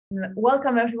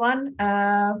Welcome, everyone.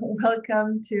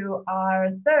 Welcome to our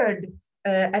third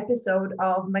episode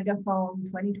of Megaphone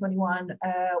 2021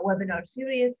 webinar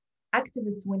series,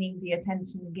 Activists Winning the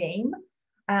Attention Game,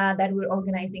 that we're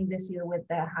organizing this year with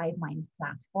the HiveMind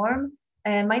platform.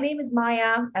 My name is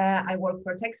Maya. I work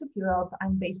for TechSoup Europe.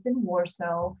 I'm based in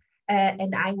Warsaw,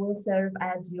 and I will serve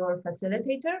as your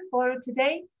facilitator for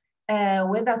today.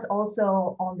 With us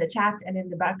also on the chat and in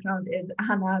the background is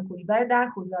Anna Kulibeda,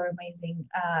 who's our amazing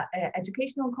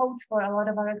educational coach for a lot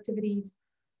of our activities.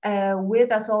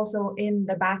 With us also in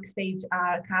the backstage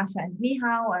are Kasia and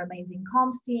Michał, our amazing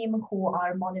comms team, who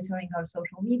are monitoring our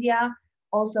social media,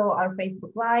 also our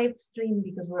Facebook live stream,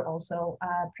 because we're also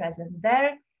present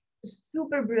there.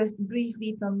 Super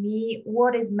briefly from me,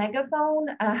 what is Megaphone?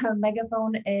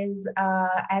 Megaphone is an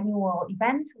annual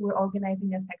event we're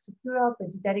organizing as TechSoup Europe.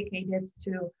 It's dedicated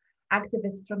to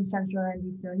activists from Central and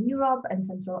Eastern Europe and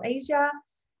Central Asia.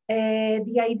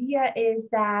 The idea is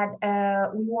that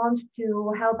we want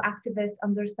to help activists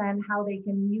understand how they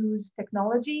can use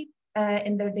technology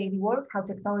in their daily work, how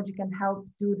technology can help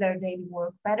do their daily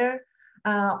work better.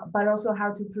 But also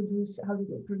how to produce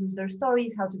their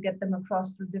stories, how to get them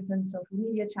across through different social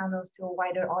media channels to a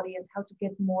wider audience, how to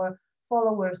get more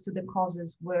followers to the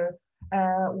causes we're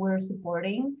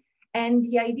supporting. And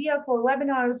the idea for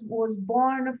webinars was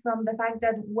born from the fact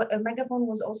that Megaphone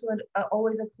was also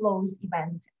always a closed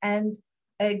event. And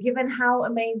given how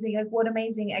amazing, what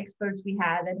amazing experts we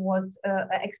had and what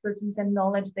expertise and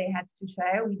knowledge they had to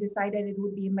share, we decided it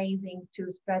would be amazing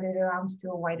to spread it around to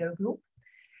a wider group.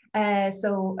 The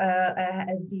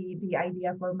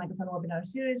idea for Megaphone webinar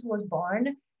series was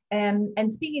born.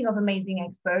 And speaking of amazing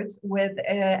experts with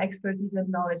expertise and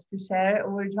knowledge to share,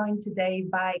 we're joined today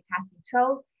by Kassy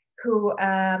Cho, who,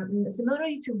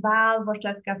 similarly to Val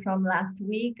Waszczewska from last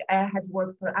week, has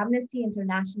worked for Amnesty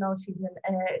International.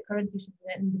 Currently she's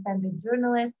an independent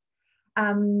journalist.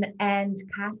 And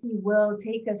Kassy will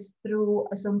take us through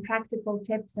some practical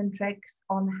tips and tricks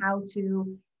on how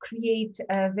to create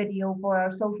a video for our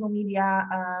social media,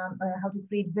 how to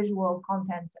create visual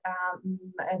content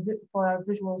for our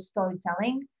visual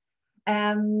storytelling.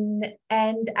 And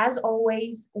as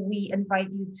always, we invite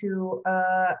you to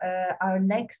our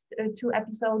next two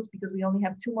episodes, because we only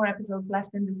have two more episodes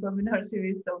left in this webinar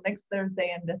series. So next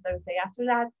Thursday and the Thursday after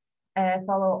that,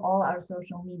 follow all our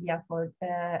social media for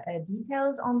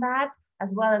details on that,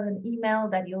 as well as an email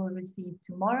that you'll receive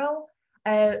tomorrow.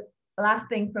 Last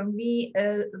thing from me,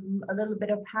 a little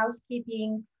bit of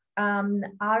housekeeping.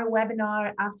 Our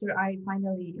webinar, after I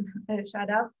finally shut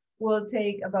up, will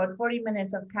take about 40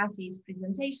 minutes of Kassy's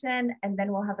presentation, and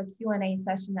then we'll have a Q&A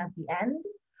session at the end.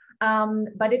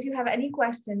 But if you have any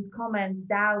questions, comments,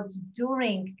 doubts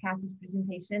during Kassy's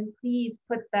presentation, please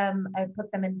put them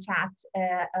in chat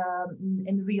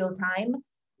in real time.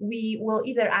 We will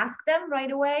either ask them right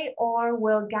away, or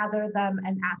we'll gather them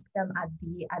and ask them at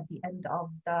the end of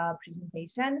the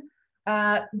presentation.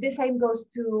 The same goes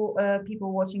to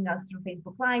people watching us through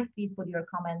Facebook Live. Please put your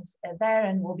comments there,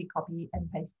 and we'll be copy and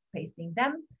pasting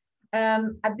them.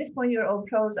 At this point, you're all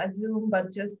pros at Zoom,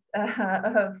 but just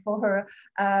for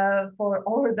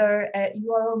order,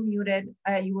 you are all muted.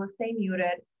 You will stay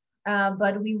muted,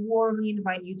 but we warmly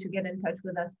invite you to get in touch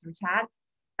with us through chat.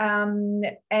 I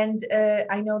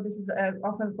know this is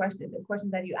often a question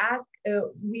that you ask.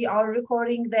 We are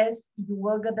recording this. You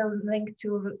will get the link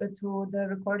to the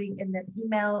recording in an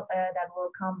email that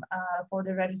will come for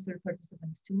the registered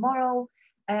participants tomorrow,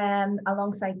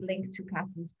 alongside link to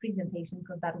Kassy's presentation,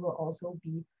 because that will also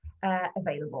be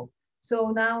available. So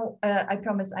now I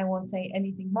promise I won't say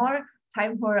anything more.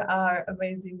 Time for our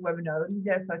amazing webinar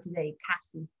leader for today.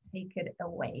 Kassy, take it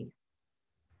away.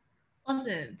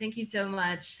 Awesome. Thank you so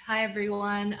much. Hi,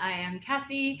 everyone. I am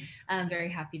Kassy. I'm very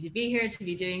happy to be here to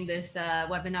be doing this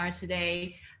webinar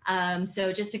today.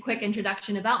 So just a quick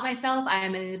introduction about myself. I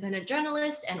am an independent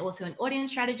journalist and also an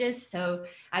audience strategist. So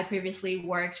I previously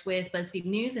worked with BuzzFeed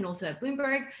News and also at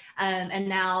Bloomberg. And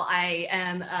now I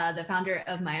am the founder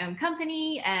of my own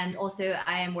company. And also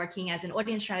I am working as an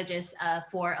audience strategist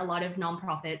for a lot of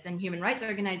nonprofits and human rights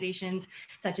organizations,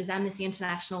 such as Amnesty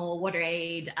International,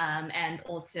 WaterAid, and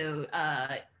also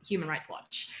Human Rights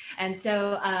Watch. And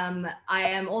so I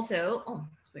am also,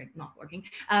 we're not working.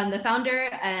 The founder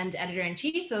and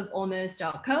editor-in-chief of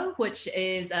almost.co, which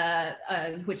is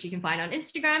which you can find on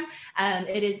Instagram.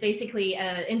 It is basically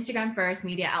an Instagram-first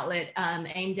media outlet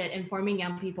aimed at informing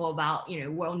young people about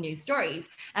world news stories.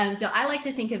 So I like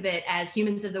to think of it as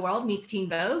Humans of the World meets Teen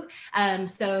Vogue.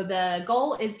 So the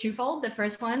goal is twofold. The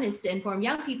first one is to inform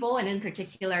young people, and in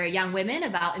particular young women,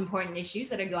 about important issues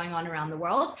that are going on around the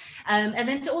world, and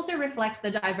then to also reflect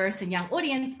the diverse and young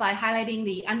audience by highlighting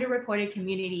the underreported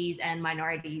communities and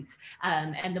minorities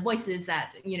and the voices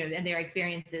that, and their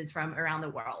experiences from around the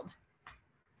world.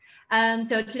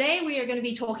 So today we are going to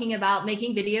be talking about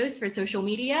making videos for social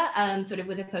media, sort of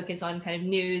with a focus on kind of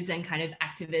news and kind of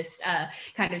activist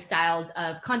kind of styles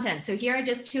of content. So here are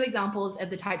just two examples of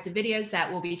the types of videos that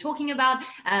we'll be talking about.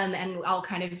 And I'll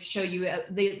kind of show you,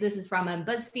 this is from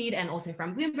BuzzFeed and also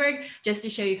from Bloomberg, just to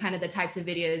show you kind of the types of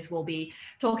videos we'll be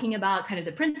talking about, kind of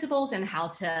the principles and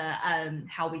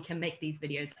how we can make these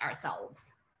videos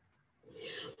ourselves.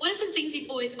 What are some things you've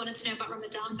always wanted to know about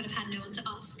Ramadan but have had no one to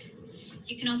ask?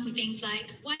 You can ask me things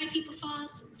like why people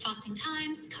fast, fasting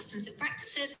times, customs and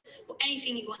practices, or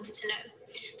anything you wanted to know.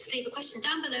 Just leave a question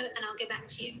down below and I'll get back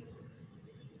to you.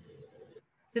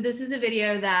 So this is a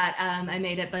video that I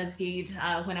made at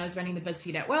BuzzFeed when I was running the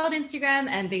BuzzFeed at World Instagram.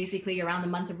 And basically around the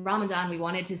month of Ramadan, we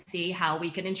wanted to see how we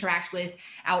could interact with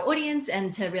our audience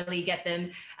and to really get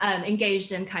them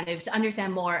engaged and kind of to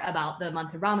understand more about the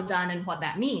month of Ramadan and what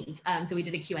that means. So we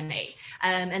did a Q&A.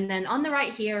 And then on the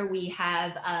right here, we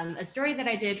have a story that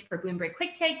I did for Bloomberg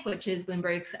Quick Take, which is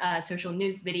Bloomberg's social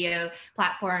news video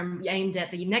platform aimed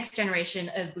at the next generation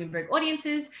of Bloomberg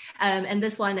audiences. And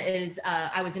this one is,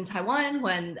 I was in Taiwan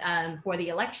when for the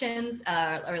elections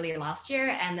earlier last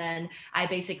year. And then I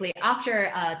basically,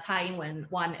 after Tsai Ing-wen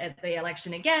won at the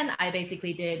election again, I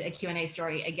basically did a Q&A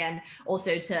story again,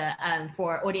 also to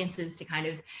for audiences to kind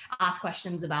of ask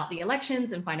questions about the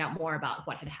elections and find out more about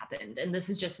what had happened. And this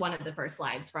is just one of the first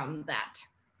slides from that.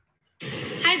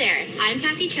 Hi there, I'm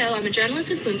Kassy Cho. I'm a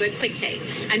journalist with Bloomberg Quick Take.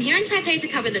 I'm here in Taipei to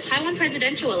cover the Taiwan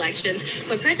presidential elections,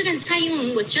 where President Tsai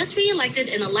Ing-wen was just re-elected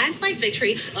in a landslide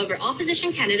victory over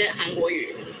opposition candidate Han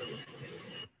Kuo-yu.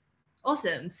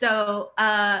 Awesome. So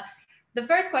the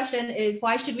first question is,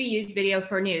 why should we use video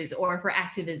for news or for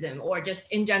activism or just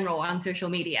in general on social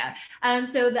media?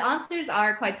 So the answers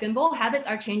are quite simple. Habits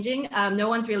are changing. No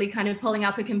one's really kind of pulling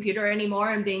up a computer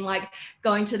anymore and being like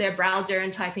going to their browser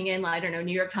and typing in, I don't know,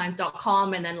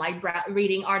 NewYorkTimes.com and then like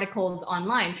reading articles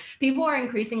online. People are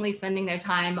increasingly spending their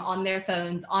time on their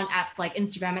phones on apps like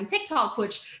Instagram and TikTok,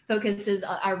 which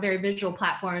are very visual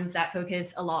platforms that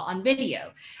focus a lot on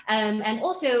video. And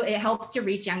also it helps to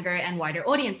reach younger and wider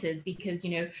audiences because,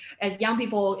 as young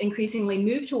people increasingly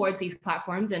move towards these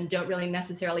platforms and don't really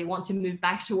necessarily want to move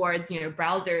back towards,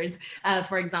 browsers,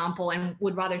 for example, and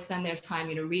would rather spend their time,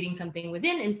 reading something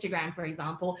within Instagram, for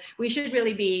example, we should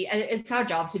really be, it's our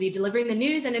job to be delivering the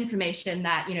news and information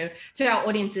that, to our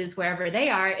audiences wherever they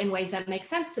are in ways that make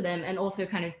sense to them and also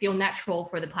kind of feel natural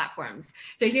for the platforms.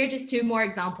 So here are just two more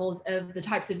examples of the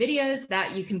types of videos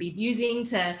that you can be using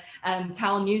to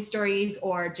tell news stories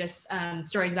or just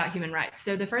stories about human rights.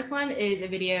 So the first one is a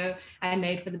video I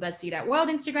made for the BuzzFeed at World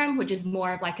Instagram, which is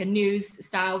more of like a news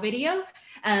style video.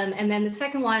 And then the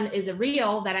second one is a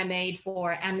reel that I made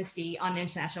for Amnesty on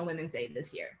International Women's Day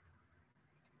this year.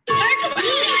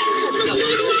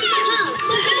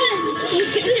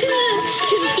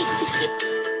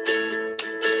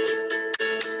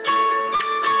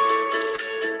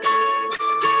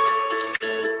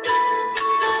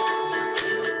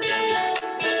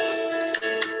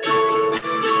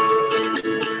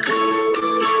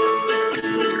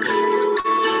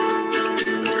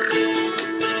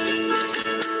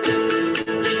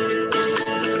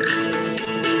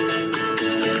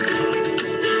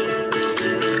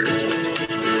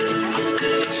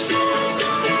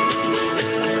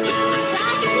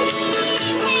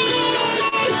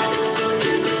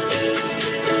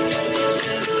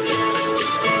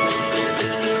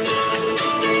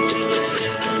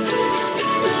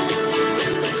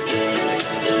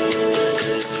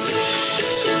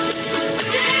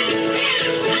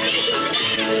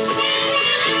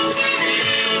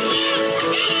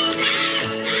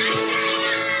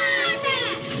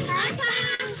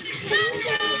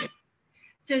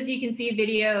 So as you can see,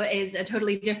 video is a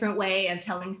totally different way of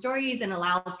telling stories and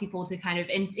allows people to kind of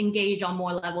engage on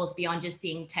more levels beyond just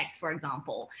seeing text, for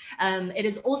example. It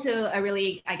is also a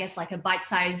really, I guess, like a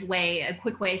bite-sized way, a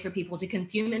quick way for people to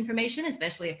consume information,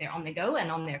 especially if they're on the go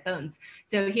and on their phones.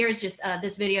 So here's just,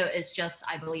 this video is just,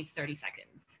 I believe, 30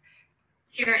 seconds.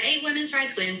 Here are 8 women's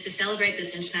rights wins to celebrate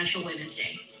this International Women's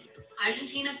Day.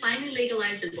 Argentina finally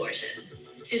legalized abortion.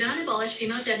 Sudan abolished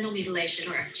female genital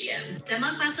mutilation, or FGM.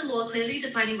 Denmark passed a law clearly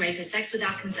defining rape as sex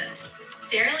without consent.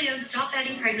 Sierra Leone stopped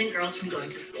banning pregnant girls from going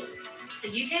to school. The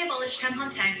UK abolished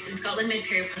tampon tax, and Scotland made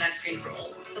period products free for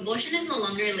all. Abortion is no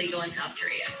longer illegal in South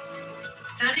Korea.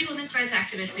 Saudi women's rights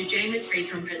activist Sue Jane was freed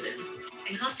from prison.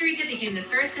 And Costa Rica became the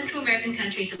first Central American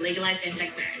country to legalize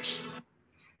same-sex marriage.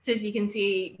 So as you can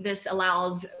see, this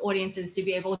allows audiences to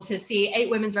be able to see 8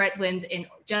 women's rights wins in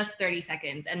just 30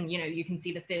 seconds. And you can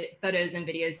see the photos and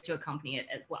videos to accompany it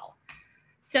as well.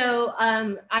 So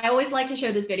I always like to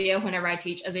show this video whenever I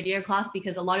teach a video class,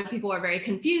 because a lot of people are very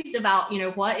confused about,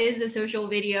 what is a social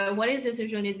video? What is a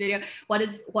social news video?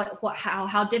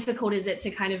 How difficult is it to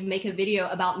kind of make a video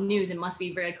about news? It must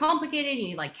be very complicated. You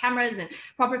need like cameras and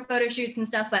proper photo shoots and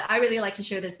stuff. But I really like to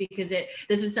show this because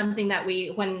this was something that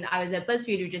when I was at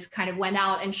BuzzFeed, we just kind of went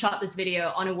out and shot this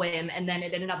video on a whim, and then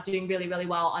it ended up doing really, really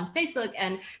well on Facebook.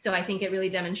 And so I think it really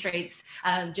demonstrates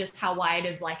just how wide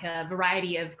of like a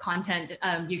variety of content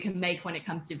you can make when it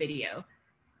comes to video.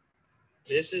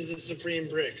 This is the Supreme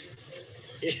brick.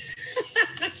 It's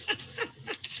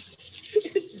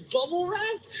bubble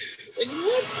wrapped? Like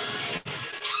what?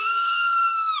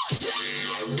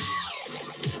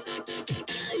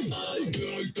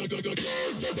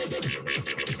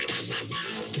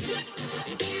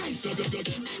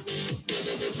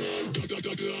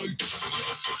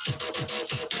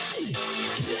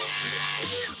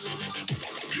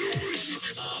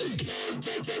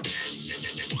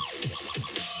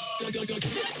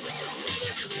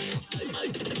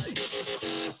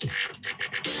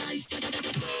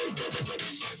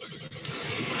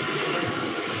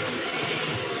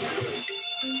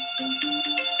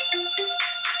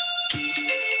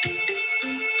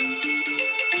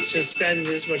 To spend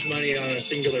this much money on a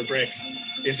singular brick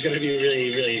is going to be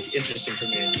really, really interesting for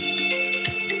me.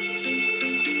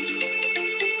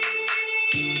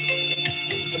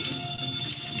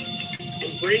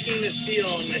 I'm breaking the seal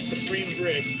on my Supreme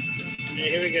brick. And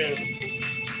here we go.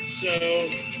 So,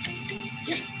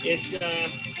 yeah, it's a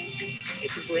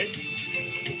brick.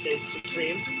 It says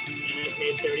Supreme, and I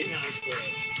paid 30 pounds for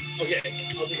it. Okay,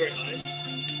 I'll be very honest.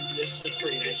 This is a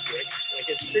pretty nice brick. Like,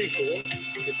 it's pretty cool.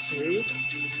 It's smooth.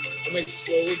 I'm like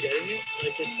slowly getting it.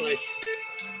 Like, it's like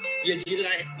the idea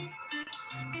that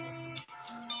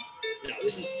no,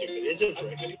 this is stupid. It's a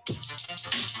brick.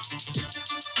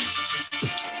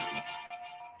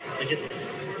 Like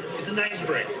it's a nice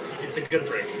brick. It's a good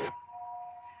brick.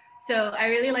 So I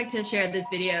really like to share this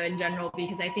video in general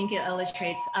because I think it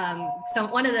illustrates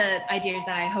one of the ideas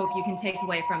that I hope you can take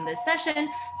away from this session.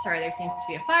 Sorry, there seems to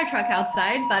be a fire truck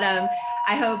outside, but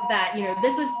I hope that,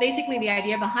 this was basically the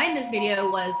idea behind this video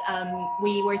was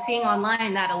we were seeing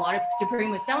online that a lot of Supreme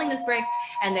was selling this brick,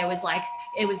 and there was like,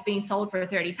 it was being sold for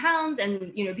 30 pounds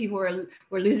and, people were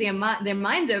losing their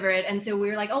minds over it. And so we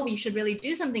were like, oh, we should really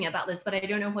do something about this, but I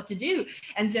don't know what to do.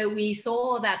 And so we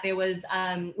saw that there was,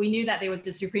 we knew that there was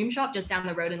the Supreme shop just down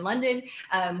the road in London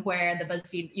where the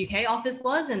BuzzFeed UK office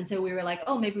was. And so we were like,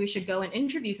 oh, maybe we should go and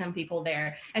interview some people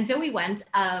there. And so we went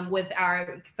with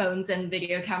our phones and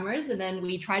video cameras, and then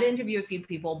we tried to interview a few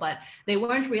people, but they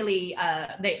weren't really,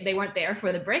 they weren't there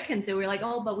for the brick. And so we were like,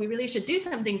 oh, but we really should do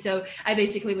something. So I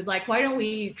basically was like, why don't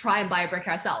we try and buy a brick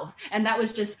ourselves? And that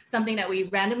was just something that we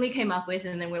randomly came up with.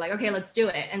 And then we're like, okay, let's do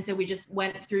it. And so we just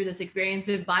went through this experience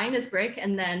of buying this brick.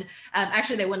 And then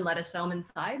actually they wouldn't let us film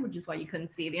inside, which is why you couldn't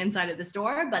see the inside of the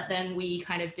store. But then we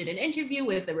kind of did an interview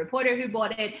with the reporter who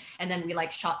bought it. And then we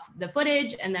like shot the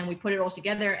footage, and then we put it all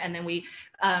together, and then we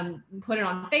put it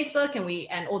on Facebook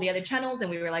and all the other channels. And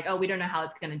we were like, oh, we don't know how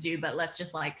it's going to do, but let's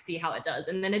just like see how it does.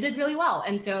 And then it did really well.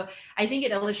 And so I think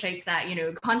it illustrates that,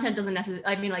 content doesn't necessarily,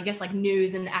 I mean, I guess like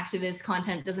news and activist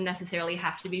content doesn't necessarily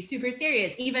have to be super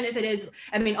serious, even if it is.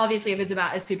 I mean, obviously if it's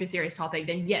about a super serious topic,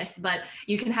 then yes, but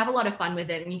you can have a lot of fun with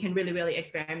it, and you can really, really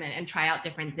experiment and try out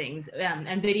different things.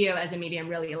 And video as a medium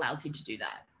really allows you to do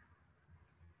that.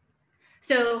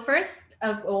 So first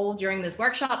of all, during this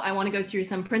workshop, I want to go through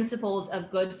some principles of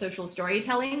good social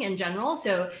storytelling in general.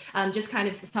 So just kind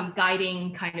of some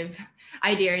guiding kind of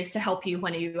ideas to help you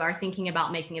when you are thinking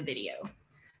about making a video.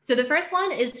 So the first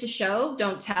one is to show,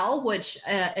 don't tell, which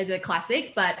is a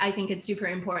classic, but I think it's super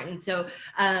important. So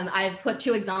I've put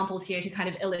 2 examples here to kind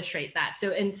of illustrate that.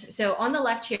 So on the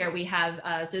left here, we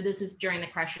have, so this is during the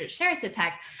Christchurch terrorist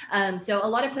attack. So a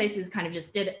lot of places kind of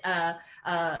just did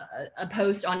a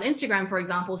post on Instagram, for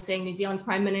example, saying New Zealand's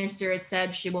Prime Minister has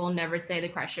said she will never say the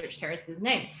Christchurch terrorist's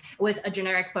name, with a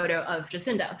generic photo of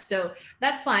Jacinda. So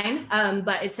that's fine,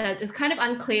 but it says it's kind of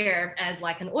unclear as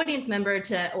like an audience member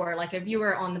to, or like a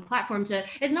viewer on the platform to,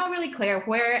 it's not really clear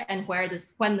where and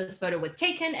when this photo was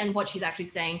taken and what she's actually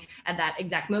saying at that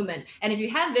exact moment. And if you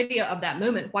have video of that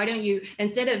moment, why don't you,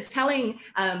 instead of telling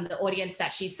the audience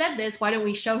that she said this, why don't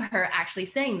we show her actually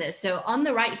saying this? So on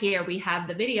the right here, we have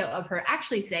the video of her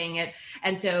actually saying it.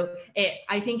 And so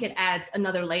I think it adds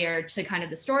another layer to kind of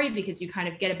the story, because you kind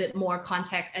of get a bit more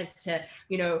context as to,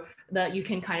 you know, that you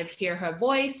can kind of hear her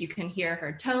voice, you can hear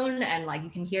her tone, and like you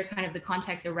can hear kind of the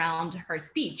context around her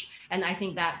speech. And I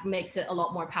think that makes it a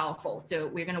lot more powerful. So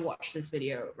we're going to watch this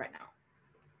video right now.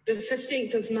 The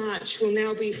 15th of March will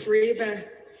now be forever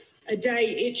a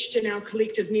day etched in our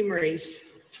collective memories.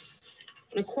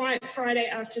 On a quiet Friday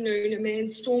afternoon, a man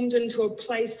stormed into a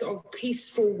place of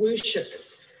peaceful worship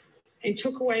and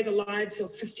took away the lives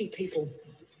of 50 people.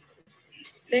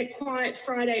 That quiet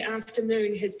Friday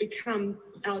afternoon has become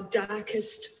our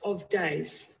darkest of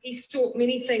days. He sought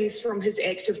many things from his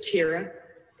act of terror,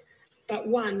 but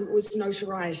one was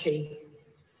notoriety.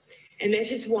 And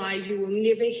that is why you will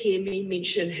never hear me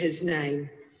mention his name.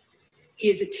 He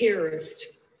is a terrorist.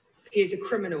 He is a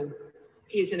criminal.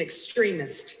 He is an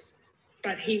extremist.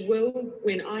 But he will,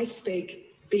 when I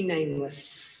speak, be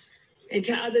nameless. And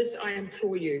to others, I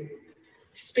implore you,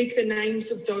 speak the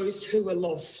names of those who were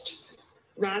lost,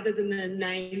 rather than the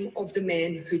name of the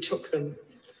man who took them.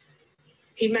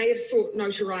 He may have sought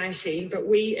notoriety, but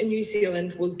we in New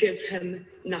Zealand will give him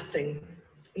nothing,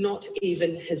 not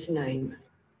even his name.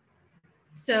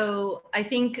 So I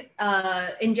think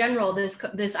in general,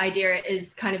 this idea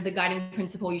is kind of the guiding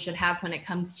principle you should have when it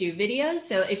comes to videos.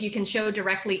 So if you can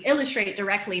illustrate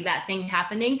directly that thing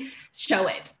happening, show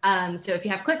it. So if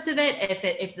you have clips of it,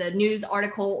 if the news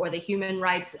article or the human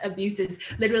rights abuse is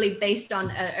literally based on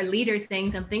a leader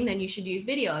saying something, then you should use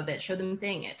video of it, show them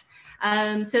saying it.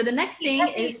 So the next thing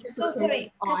is so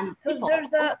sorry, on because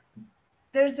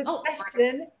there's a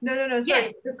question. No, sorry.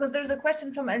 Yes. Because there's a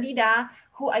question from Alida,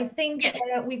 who I think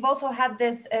we've also had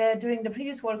this during the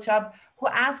previous workshop, who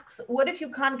asks, what if you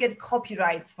can't get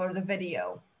copyrights for the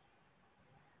video?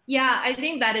 Yeah, I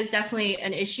think that is definitely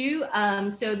an issue.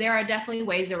 So there are definitely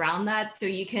ways around that. So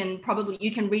you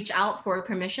can reach out for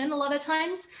permission a lot of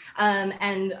times.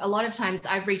 And a lot of times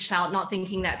I've reached out not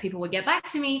thinking that people would get back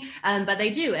to me, but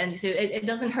they do. And so it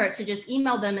doesn't hurt to just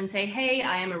email them and say, hey,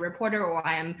 I am a reporter, or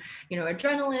I am, a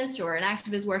journalist or an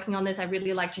activist working on this. I'd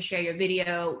really like to share your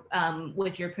video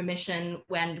with your permission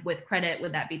and with credit.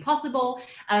 Would that be possible?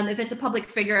 If it's a public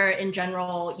figure in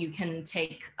general, you can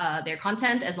take their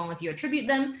content as long as you attribute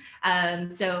them.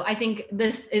 So I think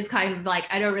this is kind of like,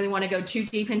 I don't really want to go too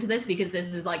deep into this, because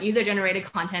this is like user-generated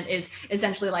content is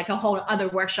essentially like a whole other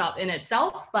workshop in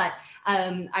itself. But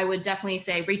I would definitely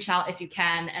say reach out if you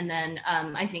can. And then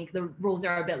I think the rules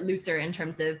are a bit looser in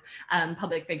terms of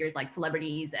public figures like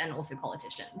celebrities and also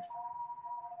politicians.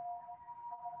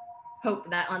 Hope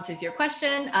that answers your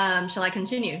question. Shall I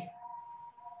continue?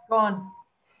 Go on.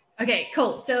 Okay,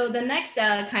 cool. So the next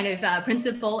kind of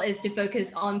principle is to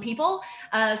focus on people.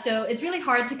 So it's really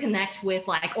hard to connect with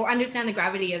or understand the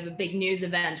gravity of a big news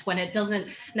event when it doesn't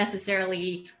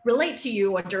necessarily relate to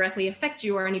you or directly affect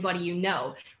you or anybody you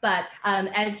know. But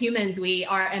as humans, we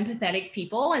are empathetic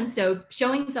people. And so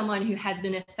showing someone who has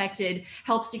been affected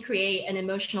helps to create an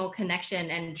emotional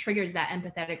connection and triggers that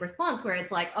empathetic response, where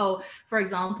it's like, oh, for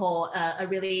example, a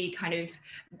really kind of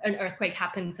an earthquake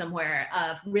happened somewhere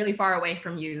really far away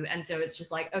from you. And so it's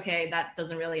just like, okay, that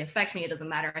doesn't really affect me. It doesn't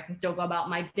matter. I can still go about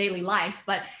my daily life.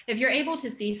 But if you're able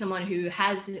to see someone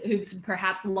who's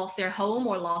perhaps lost their home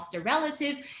or lost a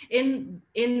relative in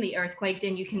the earthquake,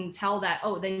 then you can tell that,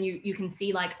 oh, then you can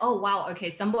see like, oh, wow, okay,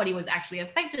 somebody was actually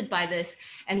affected by this.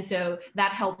 And so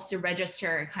that helps to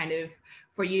register kind of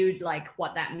for you, like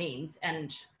what that means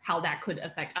and how that could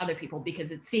affect other people,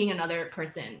 because it's seeing another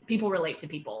person. People relate to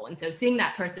people. And so seeing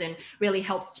that person really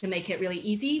helps to make it really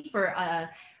easy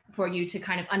for you to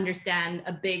kind of understand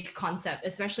a big concept,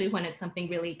 especially when it's something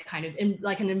really kind of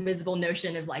like an invisible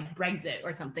notion of like Brexit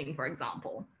or something, for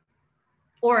example.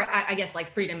 Or I guess like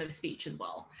freedom of speech as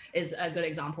well is a good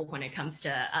example when it comes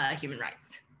to human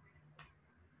rights.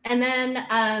 And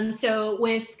then, so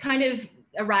with kind of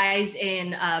a rise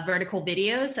in vertical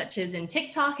videos, such as in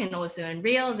TikTok and also in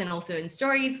Reels and also in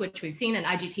Stories, which we've seen in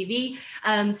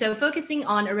IGTV. So focusing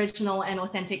on original and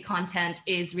authentic content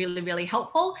is really, really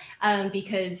helpful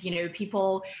because, you know,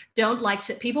 people don't like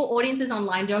to, audiences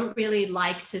online don't really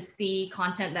like to see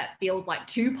content that feels like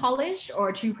too polished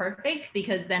or too perfect,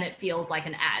 because then it feels like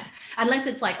an ad, unless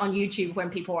it's like on YouTube when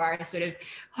people are sort of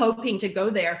hoping to go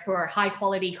there for high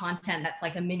quality content that's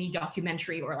like a mini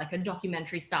documentary or like a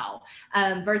documentary style,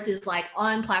 versus like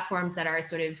on platforms that are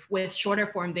sort of with shorter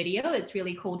form video. It's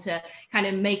really cool to kind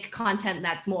of make content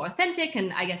that's more authentic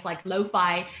and I guess like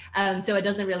lo-fi, so it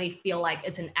doesn't really feel like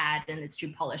it's an ad and it's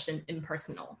too polished and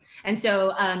impersonal. And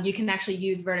so you can actually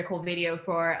use vertical video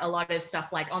for a lot of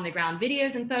stuff like on the ground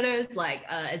videos and photos, like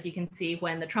as you can see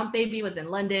when the Trump baby was in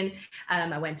London,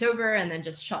 I went over and then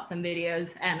just shot some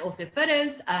videos and also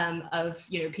photos of,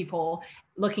 you know, people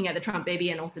looking at the Trump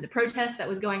baby and also the protest that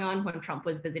was going on when Trump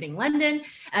was visiting London.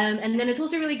 And then it's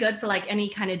also really good for like any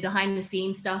kind of behind the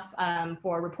scenes stuff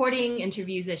for reporting,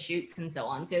 interviews, shoots, and so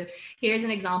on. So here's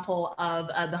an example of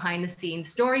a behind the scenes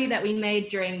story that we made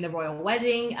during the royal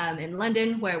wedding in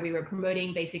London, where we were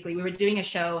promoting, basically, we were doing a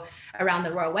show around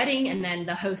the royal wedding, and then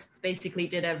the hosts basically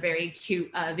did a very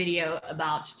cute video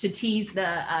about to tease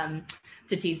the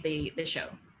show.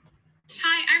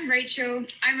 Hi, I'm Rachel.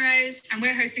 I'm Rose, and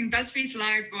we're hosting BuzzFeed's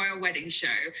live royal wedding show.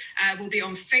 We'll be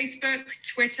on Facebook,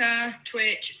 Twitter,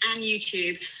 Twitch, and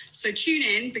YouTube. So tune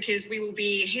in because we will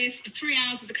be here for 3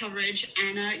 hours of the coverage,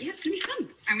 and yeah, it's gonna be fun.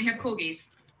 And we have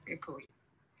corgis. We have corgis.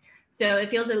 So it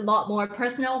feels a lot more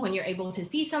personal when you're able to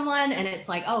see someone and it's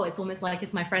like, oh, it's almost like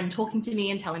it's my friend talking to me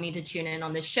and telling me to tune in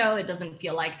on this show. It doesn't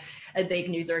feel like a big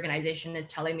news organization is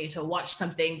telling me to watch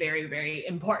something very, very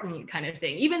important kind of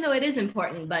thing, even though it is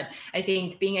important. But I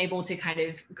think being able to kind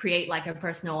of create like a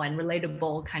personal and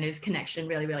relatable kind of connection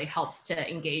really, really helps to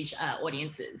engage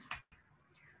audiences.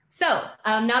 So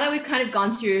now that we've kind of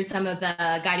gone through some of the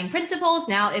guiding principles,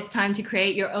 now it's time to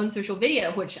create your own social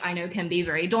video, which I know can be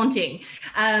very daunting.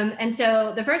 And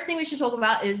so the first thing we should talk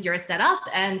about is your setup.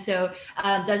 And so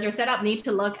does your setup need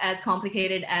to look as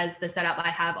complicated as the setup I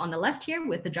have on the left here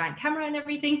with the giant camera and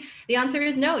everything? The answer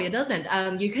is no, it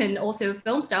doesn't. You can also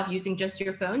film stuff using just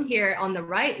your phone. Here on the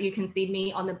right, you can see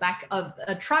me on the back of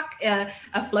a truck, a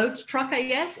float truck, I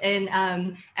guess, in,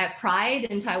 at Pride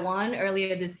in Taiwan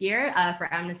earlier this year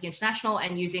for Amnesty International,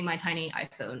 and using my tiny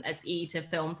iPhone SE to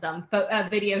film some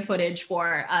video footage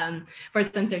for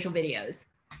some social videos.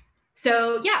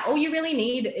 So yeah, all you really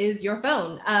need is your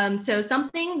phone. So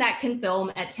something that can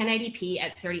film at 1080p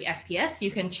at 30 FPS,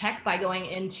 you can check by going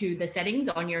into the settings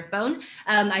on your phone.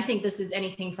 I think this is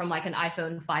anything from like an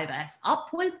iPhone 5S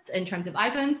upwards in terms of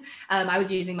iPhones. I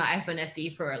was using my iPhone SE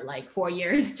for like 4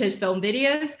 years to film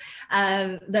videos.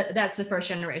 That's the first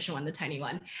generation one, the tiny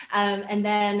one. And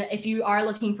then if you are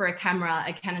looking for a camera,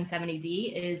 a Canon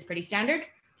 70D is pretty standard.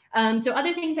 So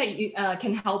other things that you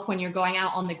can help when you're going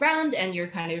out on the ground and you're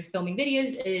kind of filming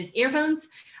videos is earphones,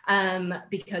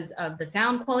 because of the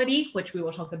sound quality, which we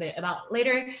will talk a bit about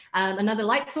later. Another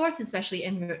light source, especially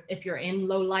if you're in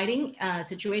low lighting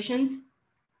situations.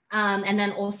 And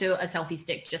then also a selfie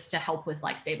stick just to help with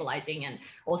like stabilizing, and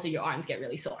also your arms get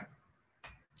really sore.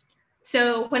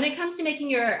 So when it comes to making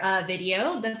your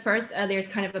video, the first, there's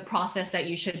kind of a process that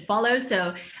you should follow.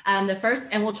 So the first,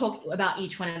 and we'll talk about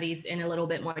each one of these in a little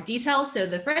bit more detail. So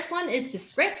the first one is to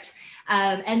script,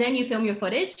 and then you film your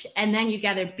footage, and then you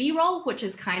gather B-roll, which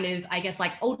is kind of, I guess,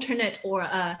 like alternate or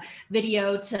a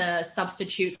video to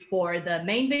substitute for the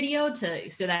main video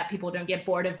so that people don't get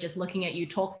bored of just looking at you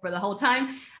talk for the whole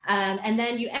time. And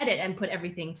then you edit and put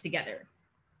everything together.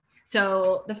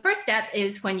 So the first step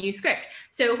is when you script.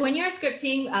 So when you're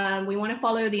scripting, we want to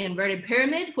follow the inverted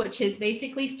pyramid, which is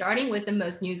basically starting with the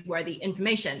most newsworthy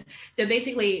information. So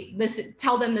basically,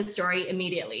 tell them the story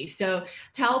immediately. So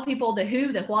tell people the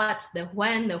who, the what, the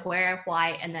when, the where,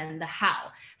 why, and then the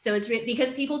how. So it's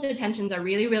because people's attentions are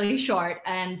really, really short.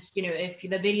 And you know, if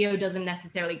the video doesn't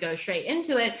necessarily go straight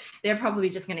into it, they're probably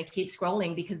just going to keep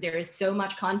scrolling because there is so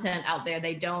much content out there.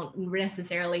 They don't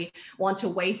necessarily want to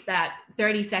waste that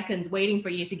 30 seconds waiting for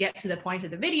you to get to the point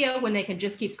of the video when they can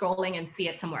just keep scrolling and see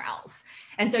it somewhere else.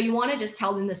 And so you want to just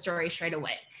tell them the story straight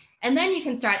away. And then you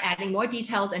can start adding more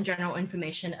details and general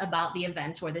information about the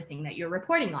event or the thing that you're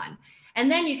reporting on. And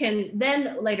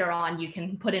then later on, you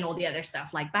can put in all the other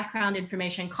stuff like background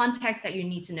information, context that you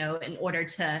need to know in order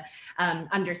to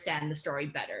understand the story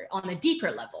better on a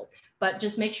deeper level. But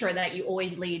just make sure that you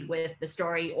always lead with the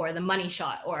story or the money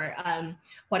shot or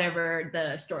whatever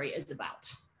the story is about.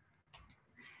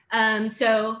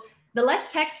 So The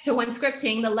less text, so when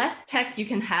scripting, the less text you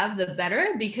can have, the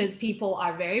better, because people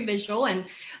are very visual, and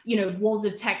walls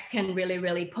of text can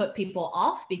really put people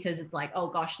off, because it's like, oh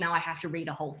gosh, now I have to read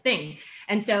a whole thing.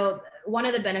 And so one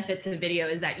of the benefits of video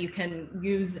is that you can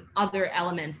use other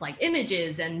elements like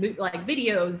images and like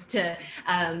videos to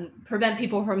prevent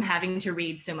people from having to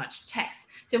read so much text.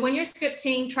 So when you're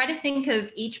scripting, try to think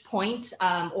of each point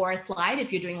or a slide,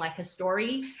 if you're doing like a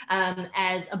story,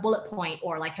 as a bullet point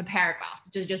or like a paragraph,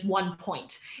 just one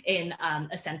point in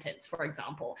a sentence, for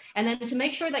example. And then to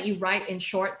make sure that you write in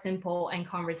short, simple, and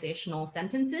conversational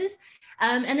sentences.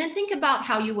 And then think about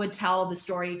how you would tell the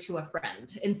story to a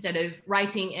friend, instead of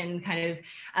writing in kind of,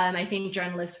 I think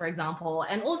journalists, for example,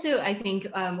 and also I think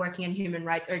working in human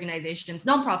rights organizations,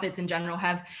 nonprofits in general,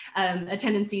 have a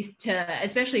tendency to,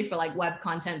 especially for like web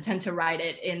content, tend to write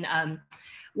it in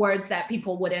words that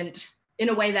people wouldn't, in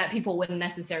a way that people wouldn't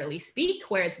necessarily speak,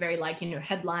 where it's very like,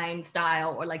 headline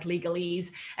style or like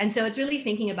legalese. And so it's really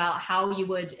thinking about how you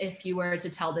would, if you were to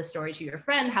tell this story to your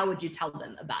friend, how would you tell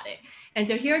them about it? And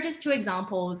so here are just two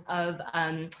examples of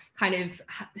kind of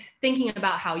thinking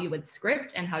about how you would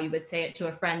script and how you would say it to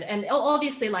a friend. And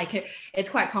obviously, like, it's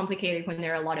quite complicated when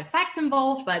there are a lot of facts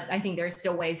involved, but I think there are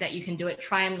still ways that you can do it.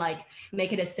 Try and like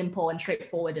make it as simple and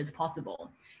straightforward as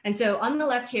possible. And so on the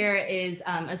left here is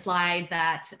a slide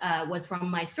that was from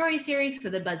my story series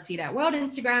for the BuzzFeed at World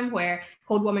Instagram,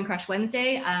 called Woman Crush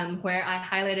Wednesday, where I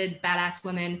highlighted badass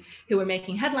women who were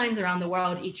making headlines around the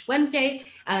world each Wednesday.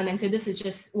 And so this is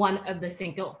just one of the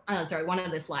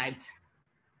slides.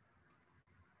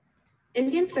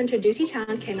 Indian sprinter Duty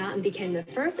Chand came out and became the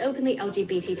first openly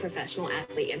LGBT professional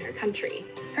athlete in her country.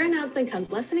 Her announcement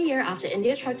comes less than a year after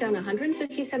India struck down a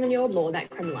 157-year-old law that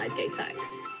criminalized gay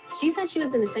sex. She said she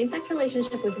was in a same-sex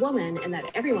relationship with women and that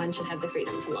everyone should have the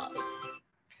freedom to love.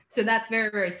 So that's very,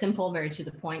 very simple, very to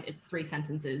the point. It's 3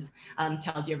 sentences,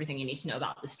 tells you everything you need to know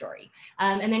about the story.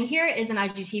 And then here is an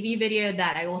IGTV video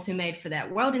that I also made for that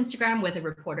World Instagram with a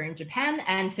reporter in Japan.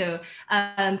 And so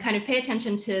kind of pay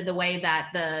attention to the way that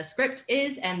the script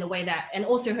is and the way that, and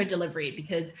also her delivery,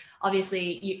 because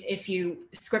obviously if you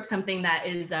script something that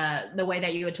is the way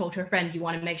that you would talk to a friend, you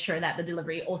want to make sure that the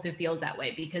delivery also feels that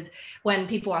way, because when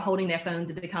people are holding their phones,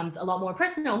 it becomes a lot more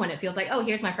personal when it feels like, oh,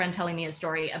 here's my friend telling me a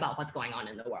story about what's going on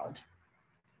in the world.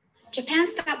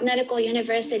 Japan's top medical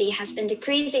university has been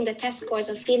decreasing the test scores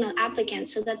of female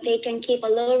applicants so that they can keep a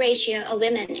low ratio of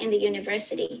women in the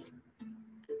university.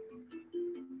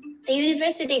 The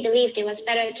university believed it was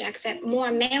better to accept more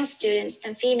male students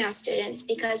than female students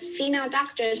because female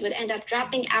doctors would end up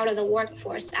dropping out of the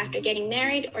workforce after getting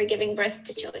married or giving birth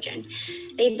to children.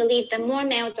 They believed that more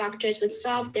male doctors would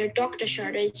solve their doctor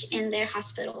shortage in their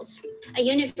hospitals. A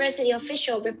university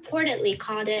official reportedly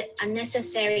called it a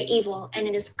necessary evil, and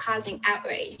it is causing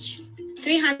outrage.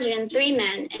 303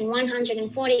 men and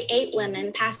 148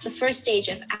 women passed the first stage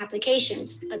of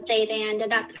applications, but they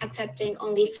ended up accepting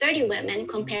only 30 women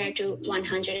compared to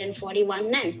 141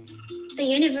 men. The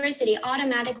university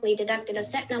automatically deducted a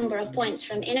set number of points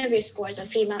from interview scores of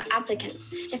female applicants.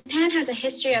 Japan has a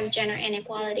history of gender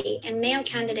inequality, and male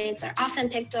candidates are often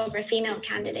picked over female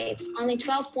candidates. Only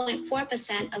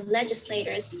 12.4% of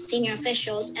legislators, senior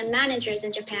officials, and managers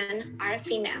in Japan are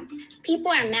female.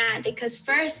 People are mad because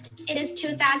first, it is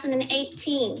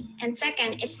 2018, and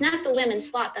second, it's not the women's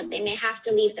fault that they may have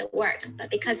to leave their work, but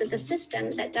because of the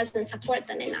system that doesn't support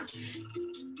them enough.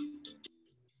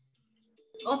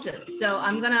 Awesome. So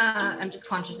I'm just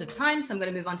conscious of time, so I'm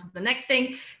going to move on to the next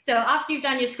thing. So after you've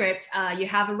done your script, you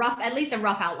have at least a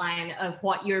rough outline of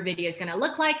what your video is going to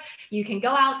look like. You can go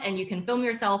out and you can film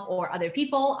yourself or other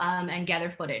people and gather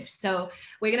footage. So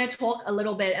we're going to talk a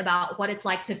little bit about what it's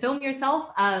like to film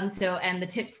yourself, and the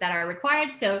tips that are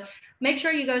required. So make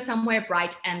sure you go somewhere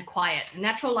bright and quiet.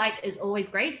 Natural light is always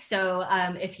great. So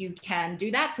if you can do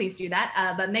that, please do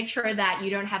that. But make sure that you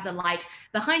don't have the light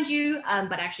behind you,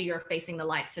 but actually you're facing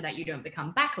the light so that you don't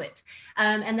become backlit.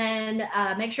 And then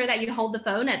make sure that you hold the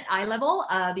phone at eye level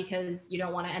because you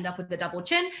don't want to end up with the double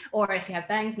chin, or if you have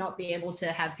bangs, not be able to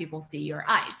have people see your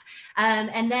eyes.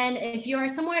 And then if you're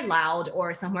somewhere loud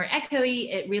or somewhere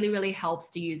echoey, it really, really helps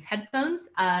to use headphones,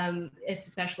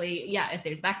 if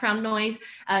there's background noise.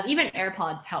 Even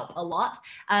AirPods help a lot.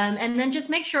 And then just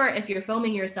make sure if you're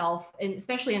filming yourself,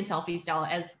 especially in selfie style,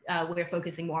 as we're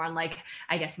focusing more on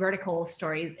vertical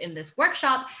stories in this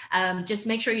workshop, just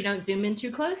make sure you don't zoom in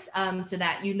too close so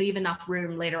that you leave enough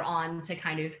room later on to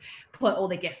kind of put all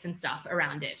the GIFs and stuff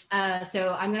around it.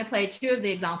 So I'm going to play 2 of the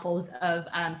examples of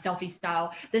selfie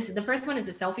style. The first one is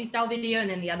a selfie style video, and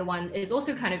then the other one is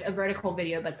also kind of a vertical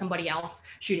video, but somebody else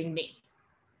shooting me.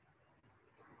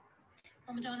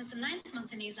 Ramadan is the 9th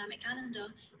month in the Islamic calendar,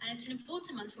 and it's an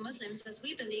important month for Muslims as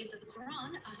we believe that the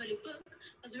Quran, our holy book,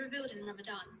 was revealed in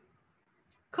Ramadan.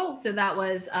 Cool. So that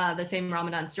was the same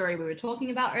Ramadan story we were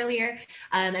talking about earlier.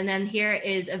 And then here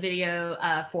is a video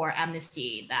for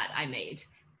Amnesty that I made.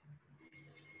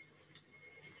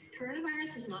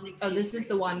 Coronavirus is not an excuse. Oh, this is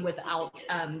the one without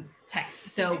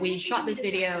text. So we shot this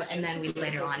video and then we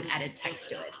later on added text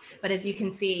to it. But as you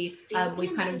can see,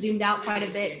 we've kind of zoomed out quite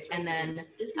a bit and then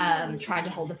tried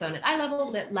to hold the phone at eye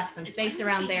level, left some space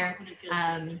around there.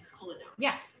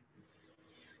 Yeah.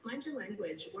 Mind your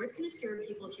language. Words can obscure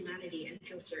people's humanity and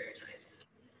fuel stereotypes.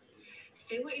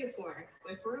 Say what you're for.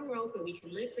 We're for a world where we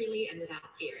can live freely and without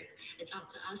fear. It's up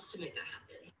to us to make that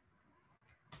happen.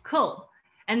 Cool.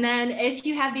 And then if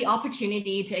you have the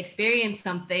opportunity to experience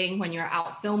something when you're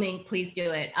out filming, please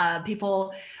do it.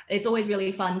 It's always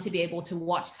really fun to be able to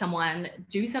watch someone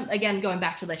do something, again, going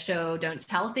back to the show, don't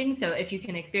tell things. So if you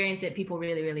can experience it, people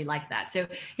really, really like that. So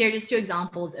here are just two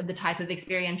examples of the type of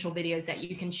experiential videos that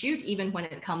you can shoot, even when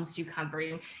it comes to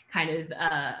covering kind of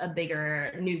a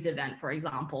bigger news event, for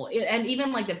example. And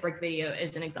even like the brick video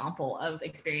is an example of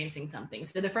experiencing something.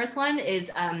 So the first one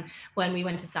is when we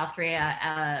went to South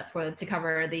Korea to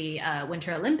cover the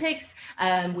Winter Olympics.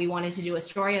 We wanted to do a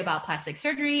story about plastic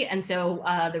surgery. And so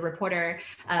the reporter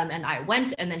and I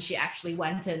went, and then she actually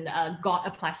went and got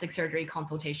a plastic surgery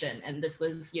consultation. And this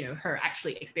was, her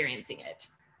actually experiencing it.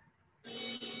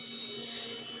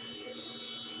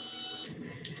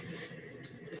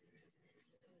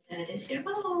 That is your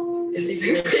phone. This is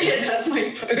your phone. That's my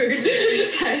phone.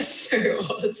 That's so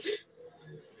odd.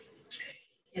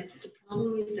 Yep, the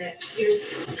problem is that your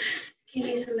skin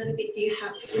is a little bit, you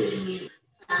have some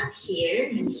fat here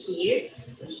and here,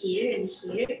 so here and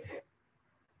here.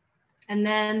 And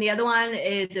then the other one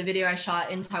is a video I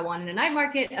shot in Taiwan in a night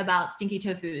market about stinky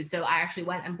tofu. So I actually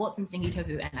went and bought some stinky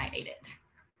tofu and I ate it.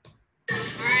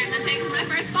 All right, I'm taking my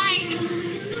first bite.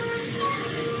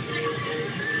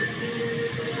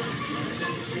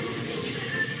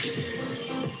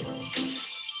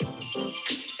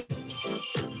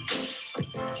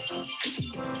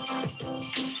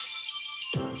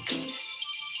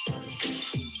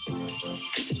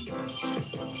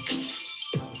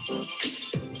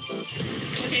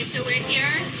 Okay, so we're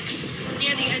here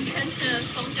near the entrance of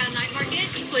Fengdan Night Market,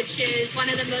 which is one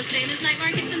of the most famous night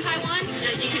markets in Taiwan.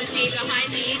 As you can see behind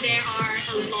me, there are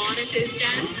a lot of food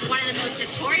stands. One of the most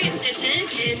notorious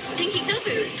dishes is stinky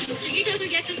tofu. Stinky tofu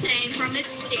gets its name from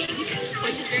its stink,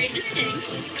 which is very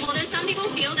distinct. Although some people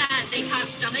feel that they can't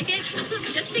stomach it,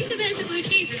 just think of it as a blue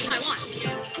cheese in Taiwan.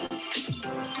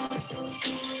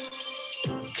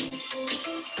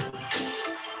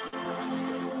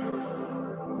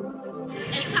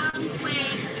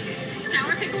 With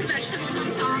sour pickled vegetables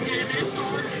on top and a bit of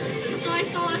sauce, some soy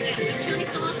sauce and some chili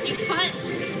sauce. You put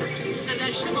the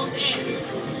vegetables in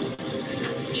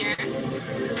here.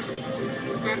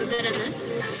 Grab a bit of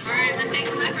this. All right, I'm gonna take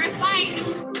my first bite.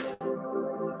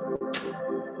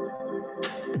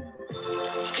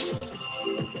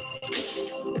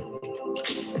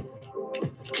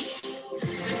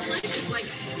 It's delicious. Like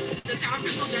the sour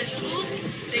pickled vegetables,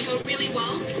 they go really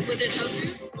well with the tofu.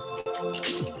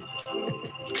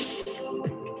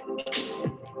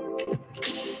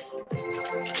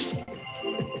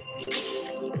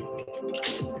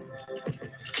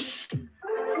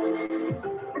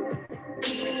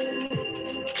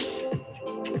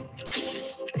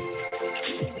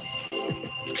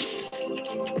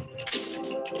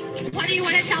 What do you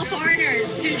want to tell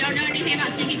foreigners who don't know anything about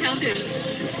stinky tofu?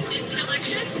 It's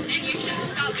delicious, and you shouldn't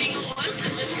stop being a wuss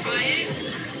and just try it.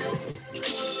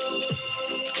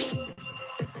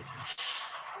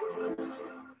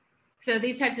 So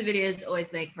these types of videos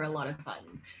always make for a lot of fun.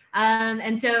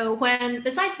 And so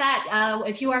besides that,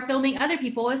 if you are filming other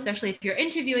people, especially if you're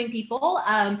interviewing people,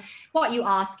 what you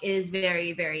ask is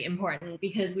very, very important,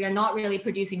 because we are not really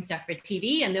producing stuff for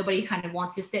TV, and nobody kind of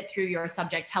wants to sit through your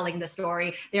subject telling the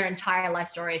story, their entire life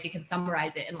story, if you can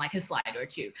summarize it in like a slide or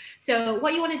two. So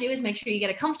what you want to do is make sure you get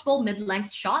a comfortable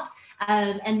mid-length shot.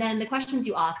 And then the questions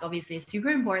you ask obviously is super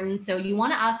important. So you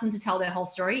want to ask them to tell their whole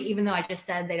story, even though I just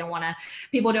said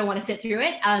people don't want to sit through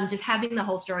it. Just having the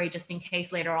whole story just in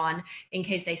case later on, in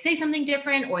case they say something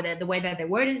different, or that the way that they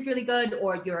word is really good,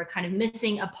 or you're kind of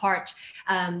missing a part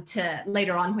to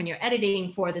later on when you're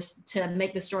editing for this to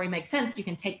make the story make sense, you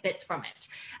can take bits from it.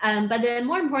 But then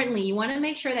more importantly, you want to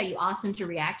make sure that you ask them to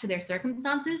react to their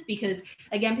circumstances, because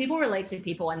again, people relate to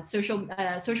people, and social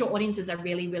audiences are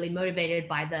really, really motivated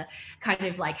by the kind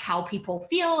of like how people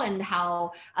feel and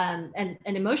how and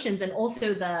emotions, and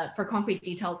also for concrete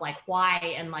details like why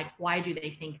why do they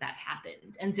think that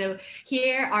happened? And so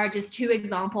here are just two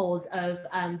examples of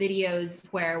videos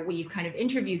where we've kind of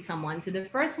interviewed someone. So the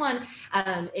first one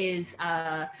is,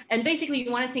 and basically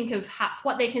you want to think of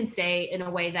what they can say in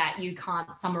a way that you can't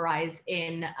summarize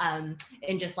in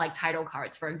just like title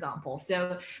cards, for example. So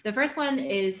the first one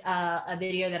is a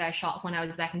video that I shot when I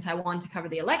was back in Taiwan to cover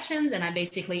the elections, and I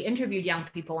basically interviewed young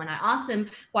people and I asked them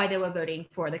why they were voting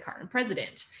for the current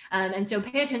president. And so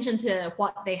pay attention to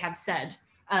what they have said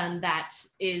that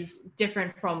is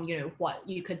different from, you know, what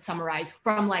you could summarize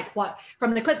from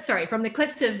from the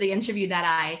clips of the interview that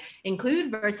I include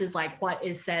versus like what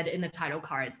is said in the title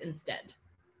cards instead.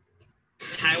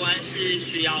 台湾是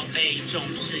需要被重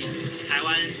视，台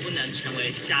湾不能成为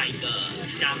下一个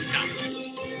香港。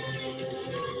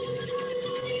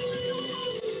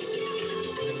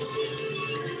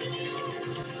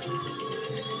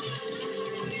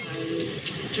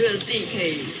觉得自己可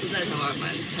以是在台湾蛮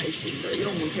开心的，因为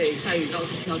我们可以参与到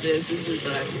投票这件事是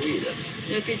得来不易的。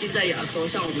因为毕竟在亚洲，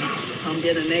像我们旁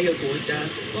边的那个国家，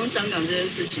光香港这件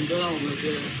事情就让我们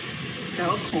觉得感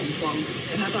到恐慌，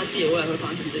也害怕自己未来会发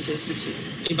生这些事情。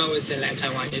People would say that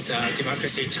Taiwan is a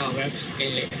democracy tower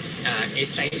in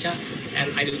East Asia, and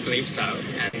I do believe so.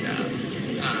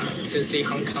 And to see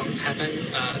Hong Kong happen,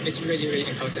 it's really, really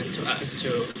important to us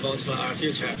to vote for our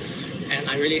future. And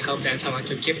I really hope that Taiwan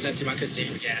could keep the democracy,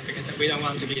 yeah, because we don't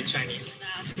want to be Chinese.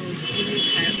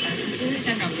 支持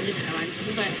香港不是台湾，就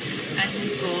是会担心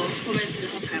说会不会之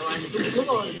后台湾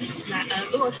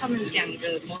如果他们两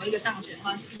个某一个当选的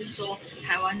话，是不是说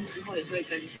台湾之后也会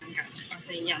跟香港发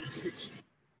生一样的事情？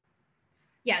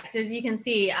 Yeah, so as you can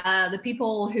see, the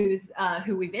people who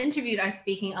we've interviewed are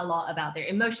speaking a lot about their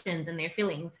emotions and their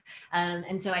feelings.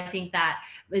 And so I think that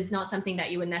is not something that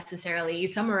you would necessarily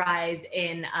summarize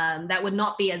in, that would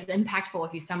not be as impactful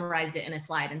if you summarized it in a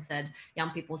slide and said, young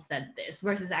people said this,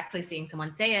 versus actually seeing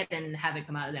someone say it and have it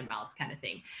come out of their mouths kind of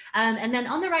thing. And then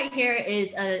on the right here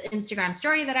is an Instagram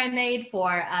story that I made for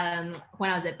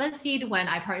when I was at BuzzFeed, when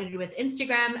I partnered with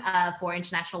Instagram for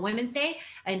International Women's Day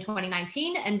in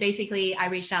 2019. And basically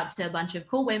I reached out to a bunch of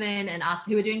cool women and asked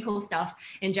who were doing cool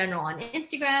stuff in general on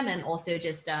Instagram and also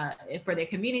just for their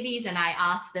communities. And I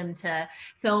asked them to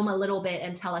film a little bit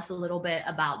and tell us a little bit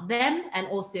about them and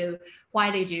also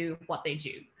why they do what they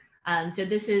do. So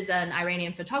this is an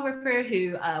Iranian photographer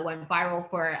who went viral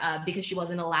for because she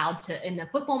wasn't allowed to in a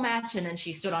football match, and then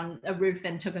she stood on a roof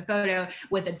and took a photo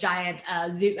with a giant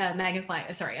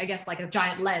I guess like a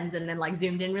giant lens, and then like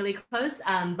zoomed in really close.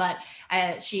 But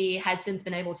she has since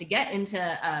been able to get into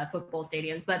football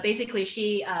stadiums. But basically,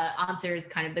 she answers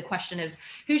kind of the question of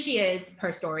who she is,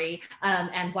 her story,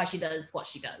 and why she does what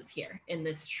she does here in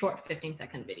this short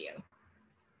 15-second video.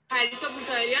 پریسا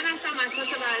بوتایریان هستم، عکاس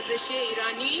ورزشی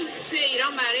ایرانی. توی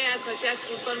ایران برای عکاسی از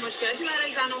فوتبال مشکلاتی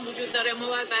برای زنان وجود داره. ما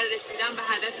باید برای رسیدن به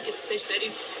هدفی که دوستش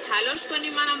داریم تلاش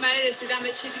کنیم. منم برای رسیدن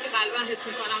به چیزی که قلبا حس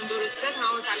می‌کنم درسته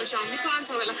تمام تلاشمو می‌کنم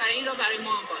تا بالاخره این رو برای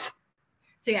ما هم باز.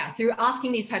 So yeah, through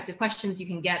asking these types of questions, you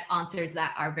can get answers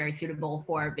that are very suitable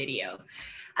for video.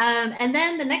 And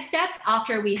then the next step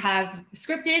after we have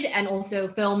scripted and also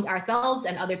filmed ourselves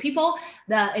and other people,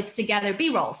 it's to gather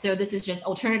B-roll. So this is just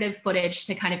alternative footage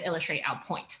to kind of illustrate our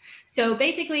point. So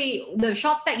basically the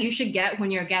shots that you should get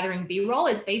when you're gathering B-roll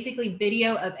is basically video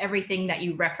of everything that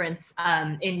you reference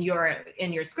in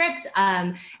your script.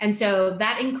 And so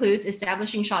that includes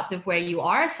establishing shots of where you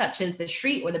are, such as the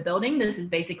street or the building. This is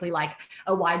basically like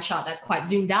a wide shot that's quite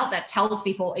zoomed out that tells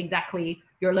people exactly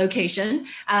your location.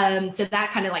 So that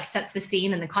kind of like sets the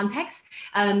scene and the context.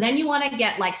 Then you want to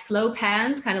get like slow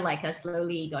pans, kind of like a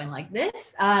slowly going like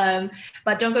this,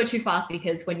 but don't go too fast,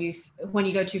 because when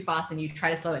you go too fast and you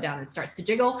try to slow it down, it starts to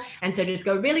jiggle. And so just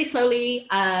go really slowly,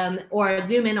 or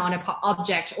zoom in on an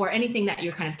object or anything that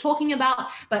you're kind of talking about,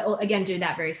 but again, do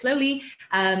that very slowly.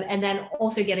 And then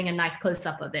also getting a nice close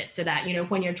up of it so that, you know,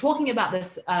 when you're talking about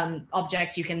this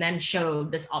object, you can then show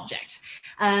this object.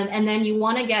 And then you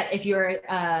want to get, if your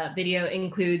video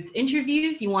includes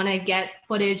interviews, you want to get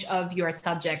footage of your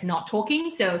subject not talking.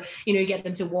 So, you know, you get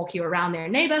them to walk you around their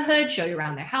neighborhood, show you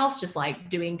around their house, just like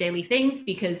doing daily things,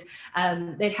 because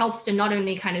it helps to not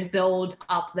only kind of build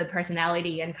up the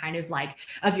personality and kind of like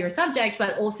of your subject,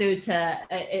 but also to,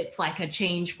 it's like a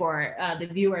change for the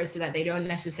viewers so that they don't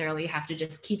necessarily have to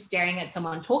just keep staring at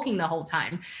someone talking the whole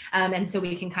time. And so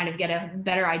we can kind of get a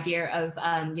better idea of,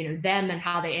 you know, them and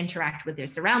how they interact with their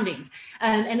surroundings.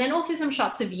 And then also some shots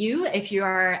shots of you if you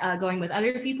are going with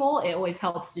other people. It always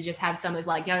helps to just have some of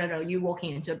like, I don't know, you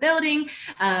walking into a building,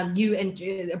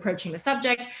 you approaching the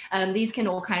subject. These can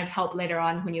all kind of help later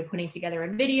on when you're putting together a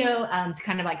video to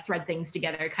kind of like thread things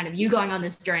together, kind of you going on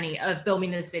this journey of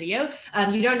filming this video.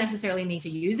 You don't necessarily need to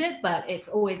use it, but it's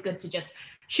always good to just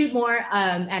shoot more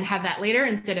and have that later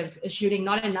instead of shooting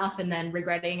not enough and then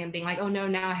regretting and being like, oh no,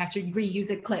 now I have to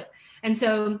reuse a clip. And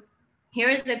so here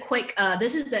is the quick,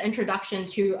 this is the introduction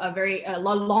to a very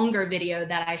longer video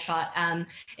that I shot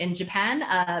in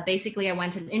Japan. Basically, I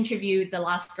went and interviewed the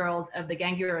last girls of the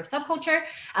Ganguro subculture.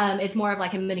 It's more of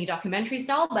like a mini documentary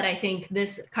style, but I think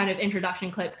this kind of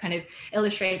introduction clip kind of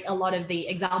illustrates a lot of the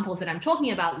examples that I'm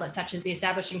talking about, such as the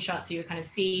establishing shots. So you kind of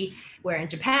see where in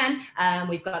Japan,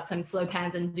 we've got some slow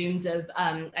pans and zooms of,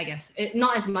 I guess,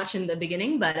 not as much in the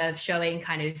beginning, but of showing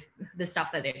kind of the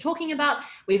stuff that they're talking about.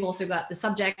 We've also got the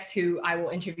subjects who I will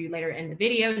interview later in the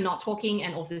video, not talking,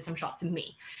 and also some shots of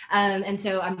me. And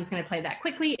so I'm just going to play that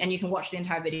quickly, and you can watch the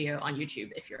entire video on YouTube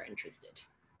if you're interested.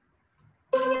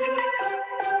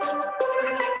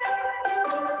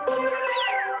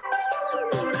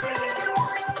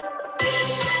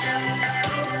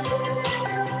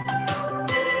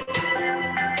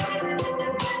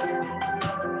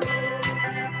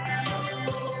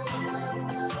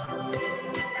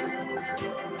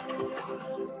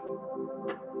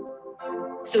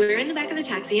 So we're in the back of a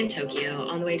taxi in Tokyo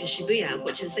on the way to Shibuya,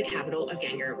 which is the capital of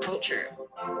Ganguro culture.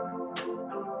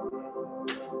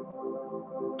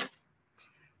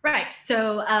 Right,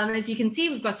 so as you can see,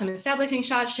 we've got some establishing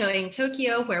shots showing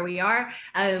Tokyo, where we are.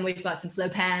 We've got some slow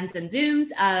pans and zooms.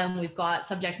 We've got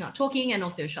subjects not talking and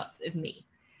also shots of me.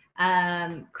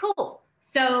 Cool.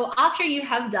 So after you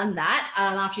have done that,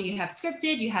 after you have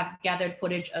scripted, you have gathered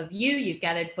footage of you, you've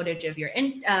gathered footage of your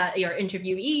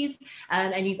interviewees,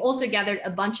 and you've also gathered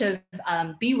a bunch of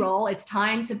B-roll. It's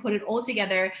time to put it all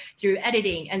together through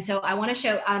editing. And so I want to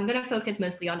show, I'm going to focus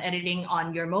mostly on editing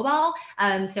on your mobile.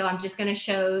 So I'm just going to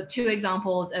show 2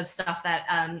 examples of stuff that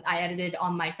I edited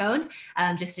on my phone,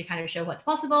 just to kind of show what's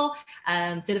possible.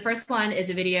 So the first one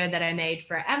is a video that I made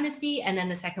for Amnesty, and then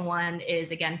the second one is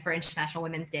again for International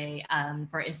Women's Day,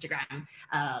 for Instagram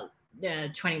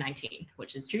 2019,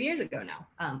 which is 2 years ago now.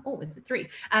 Oh, is it 3?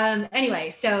 Anyway,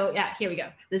 so yeah, here we go.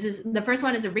 This is the first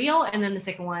one is a reel, and then the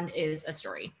second one is a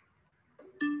story.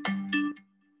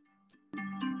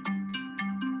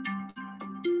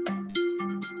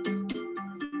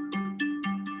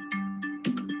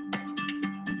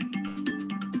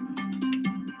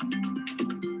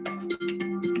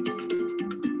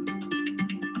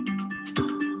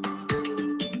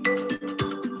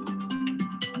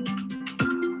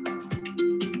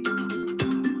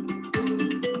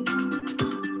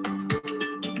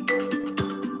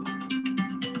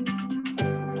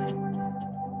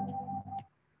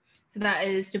 So that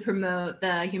is to promote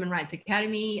the Human Rights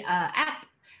Academy app.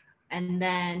 And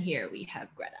then here we have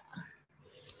Greta.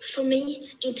 For me,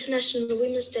 International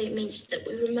Women's Day means that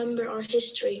we remember our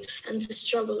history and the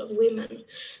struggle of women,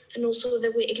 and also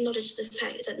that we acknowledge the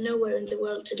fact that nowhere in the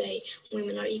world today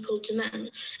women are equal to men,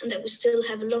 and that we still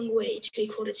have a long way to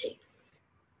equality.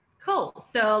 Cool.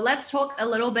 So let's talk a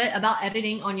little bit about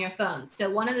editing on your phone.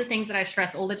 So one of the things that I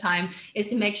stress all the time is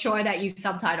to make sure that you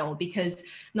subtitle, because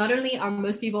not only are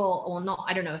most people, well, not,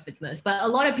 I don't know if it's most, but a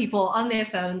lot of people on their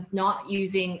phones not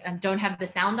using and don't have the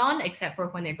sound on, except for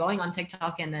when they're going on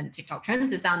TikTok and then TikTok turns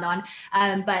the sound on.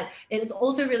 But it's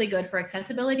also really good for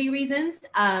accessibility reasons.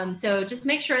 So just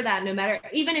make sure that no matter,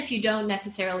 even if you don't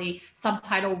necessarily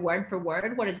subtitle word for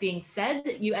word what is being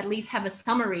said, you at least have a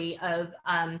summary of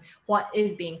what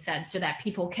is being said, so that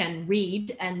people can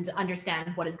read and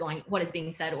understand what is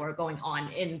being said or going on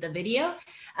in the video.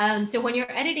 So when you're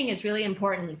editing, it's really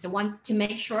important. So to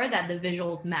make sure that the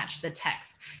visuals match the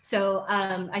text. So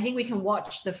I think we can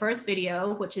watch the first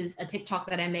video, which is a TikTok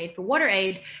that I made for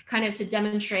WaterAid, kind of to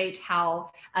demonstrate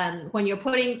how when you're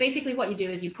putting, basically what you do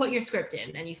is you put your script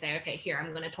in and you say, okay, here,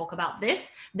 I'm going to talk about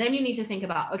this. Then you need to think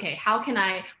about, okay,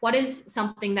 what is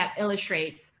something that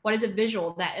illustrates, what is a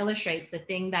visual that illustrates the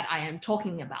thing that I am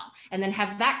talking about? And then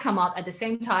have that come up at the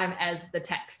same time as the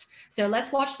text. So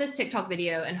let's watch this TikTok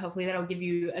video, and hopefully that'll give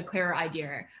you a clearer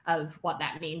idea of what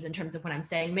that means in terms of when I'm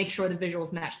saying make sure the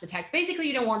visuals match the text. Basically,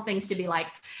 you don't want things to be like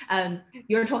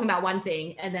you're talking about one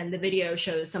thing and then the video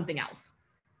shows something else.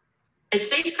 As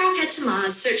spacecraft head to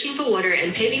Mars, searching for water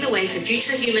and paving the way for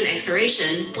future human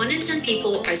exploration, 1 in 10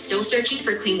 people are still searching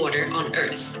for clean water on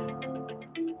Earth.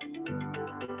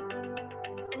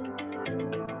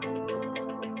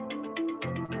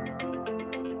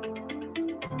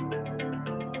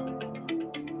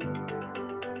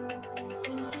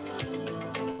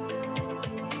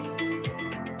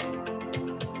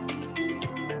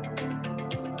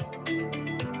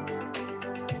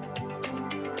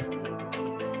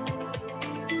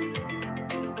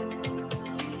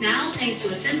 Now, thanks to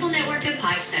a simple network of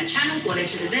pipes that channels water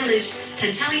to the village,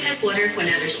 Tanteli has water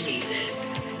whenever she needs it.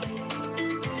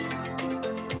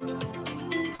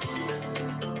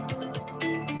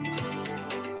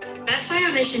 That's why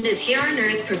our mission is here on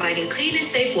Earth, providing clean and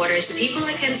safe water to people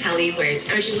at Tanteli where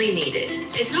it's urgently needed.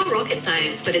 It's not rocket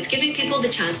science, but it's giving people the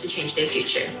chance to change their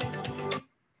future.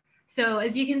 So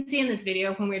as you can see in this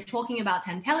video, when we're talking about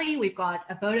Tanteli, we've got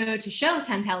a photo to show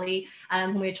Tanteli.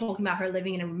 When we're talking about her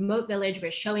living in a remote village, we're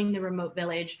showing the remote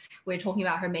village. We're talking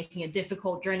about her making a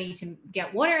difficult journey to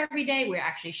get water every day. We're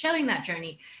actually showing that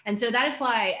journey. And so that is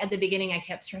why at the beginning, I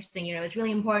kept stressing, it's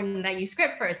really important that you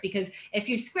script first, because if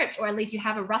you script, or at least you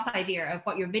have a rough idea of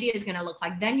what your video is going to look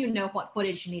like, then you know what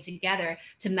footage you need to gather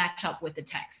to match up with the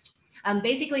text.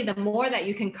 Basically, the more that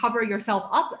you can cover yourself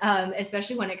up,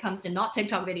 especially when it comes to not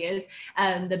TikTok videos,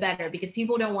 the better, because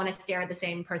people don't want to stare at the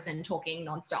same person talking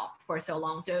nonstop for so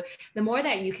long. So the more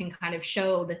that you can kind of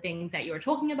show the things that you're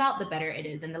talking about, the better it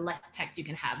is. And the less text you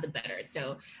can have, the better.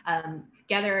 So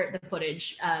gather the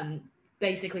footage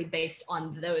basically based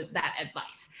on that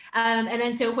advice. And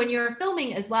then so when you're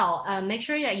filming as well, make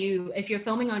sure that if you're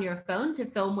filming on your phone, to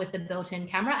film with the built-in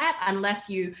camera app,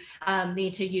 unless you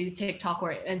need to use TikTok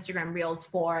or Instagram Reels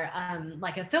for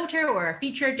like a filter or a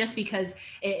feature, just because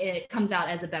it comes out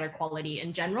as a better quality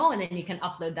in general. And then you can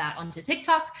upload that onto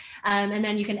TikTok. And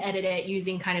then you can edit it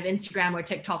using kind of Instagram or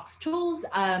TikTok's tools,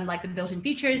 like the built-in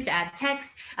features to add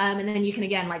text. And then you can,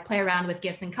 again, like play around with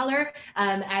GIFs and color.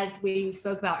 As we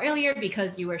spoke about earlier,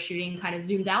 because you were shooting kind of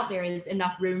zoomed out, there is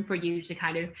enough room for you to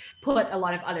kind of put a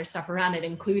lot of other stuff around it,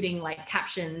 including like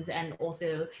captions and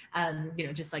also,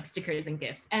 just like stickers and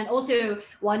GIFs. And also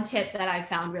one tip that I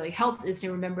found really helps is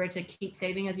to remember to keep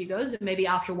saving as you go. So maybe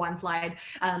after one slide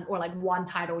or like one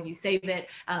title, you save it,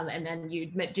 and then you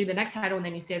do the next title and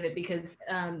then you save it, because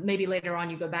maybe later on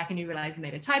you go back and you realize you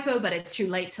made a typo, but it's too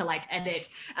late to like edit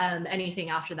anything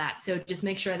after that. So just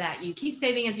make sure that you keep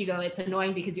saving as you go. It's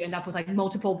annoying because you end up with like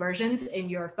multiple versions in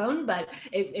your phone, but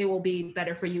it will be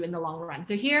better for you in the long run.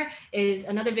 So here is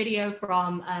another video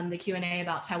from the Q&A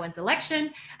about Taiwan's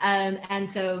election. And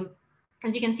so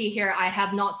as you can see here, I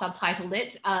have not subtitled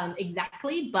it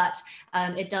exactly, but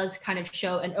it does kind of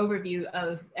show an overview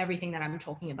of everything that I'm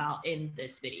talking about in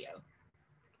this video.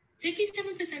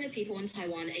 57% of people in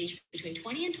Taiwan aged between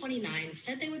 20 and 29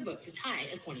 said they would vote for Tsai,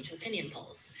 according to opinion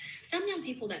polls. Some young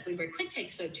people that Bloomberg Quick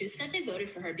Take spoke to said they voted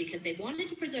for her because they wanted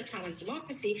to preserve Taiwan's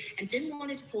democracy and didn't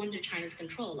want it to fall under China's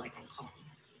control like Hong Kong.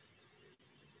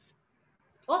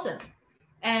 Awesome.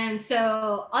 And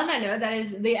so on that note, that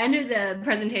is the end of the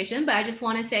presentation, but I just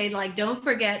want to say, like, don't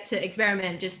forget to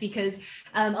experiment, just because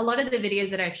a lot of the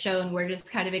videos that I've shown were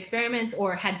just kind of experiments,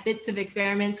 or had bits of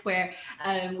experiments where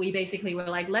we basically were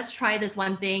like, let's try this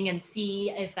one thing and see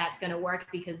if that's going to work,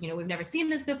 because, we've never seen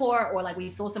this before, or like we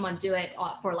saw someone do it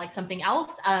for like something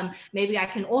else. Maybe I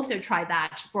can also try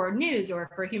that for news or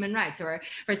for human rights or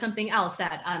for something else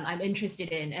that I'm interested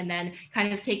in. And then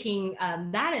kind of taking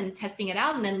that and testing it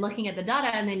out and then looking at the data,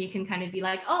 and then you can kind of be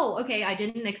like, oh, okay, I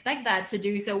didn't expect that to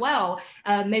do so well.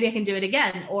 Maybe I can do it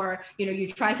again. Or, you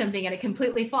try something and it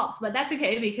completely flops, but that's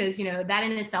okay, because, that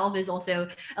in itself is also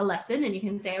a lesson. And you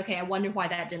can say, okay, I wonder why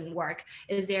that didn't work.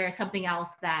 Is there something else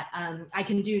that I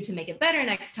can do to make it better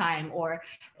next time? Or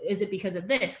is it because of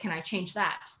this? Can I change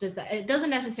that? It doesn't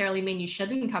necessarily mean you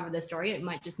shouldn't cover the story. It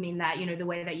might just mean that, the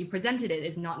way that you presented it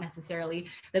is not necessarily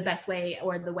the best way,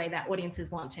 or the way that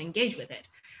audiences want to engage with it.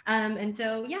 And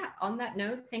so, yeah, on that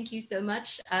note, thank you so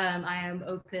much. I am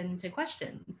open to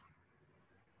questions.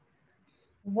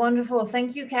 Wonderful.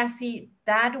 Thank you, Kassy.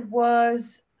 That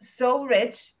was so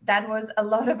rich. That was a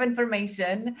lot of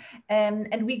information.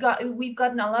 And we've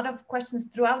gotten a lot of questions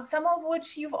throughout, some of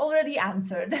which you've already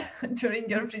answered during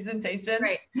your presentation.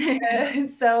 Right.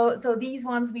 So these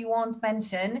ones we won't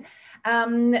mention.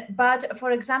 But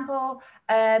for example,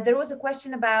 there was a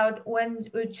question about when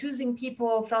choosing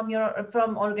people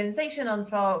from organization and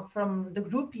from the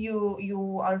group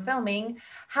you are filming,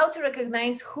 how to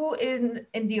recognize who in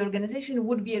the organization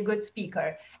would be a good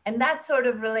speaker. And that sort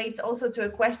of relates also to a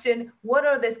question: what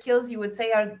are the skills you would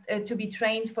say are to be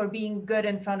trained for being good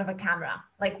in front of a camera?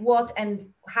 Like what and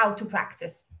how to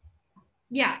practice?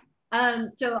 Yeah.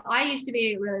 So I used to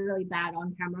be really, really bad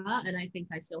on camera, and I think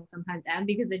I still sometimes am,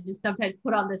 because I just sometimes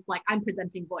put on this, like, I'm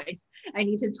presenting voice. I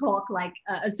need to talk like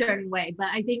a certain way. But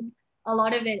I think a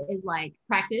lot of it is like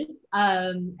practice,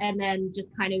 and then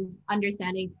just kind of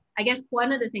understanding. I guess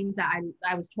one of the things that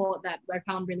I was taught that I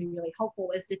found really, really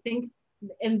helpful is to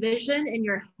envision in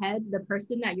your head the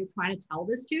person that you're trying to tell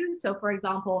this to. So for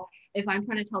example, if I'm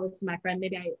trying to tell this to my friend,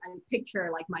 maybe I picture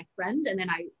like my friend, and then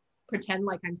I pretend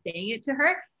like I'm saying it to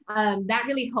her. That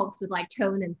really helps with like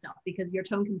tone and stuff, because your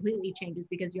tone completely changes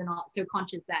because you're not so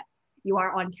conscious that you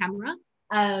are on camera.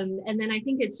 And then I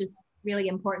think it's just really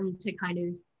important to kind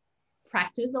of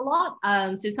practice a lot.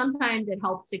 So sometimes it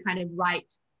helps to kind of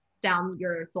write down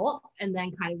your thoughts and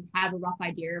then kind of have a rough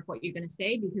idea of what you're going to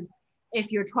say, because if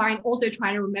you're also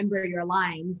trying to remember your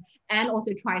lines and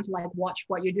also trying to like watch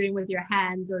what you're doing with your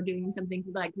hands or doing something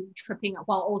like tripping up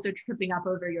while also tripping up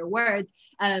over your words,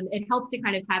 it helps to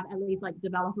kind of have at least like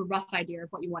develop a rough idea of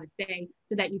what you want to say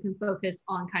so that you can focus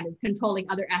on kind of controlling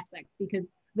other aspects, because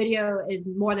video is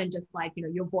more than just like, you know,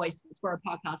 your voice. For a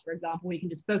podcast, for example, where you can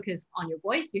just focus on your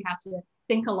voice, you have to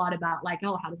think a lot about like,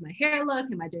 oh, how does my hair look?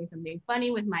 Am I doing something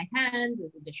funny with my hands?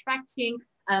 Is it distracting?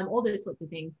 All those sorts of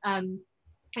things.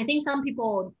 I think some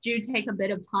people do take a bit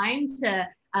of time to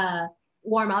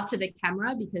warm up to the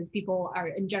camera, because people are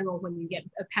in general, when you get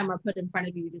a camera put in front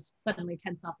of you, you just suddenly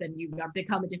tense up and you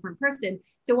become a different person.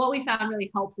 So what we found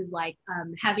really helps is like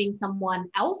having someone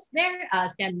else there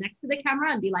stand next to the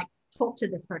camera and be like, talk to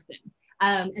this person.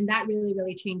 And that really,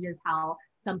 really changes how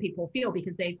some people feel,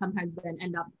 because they sometimes then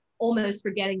end up almost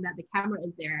forgetting that the camera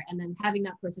is there, and then having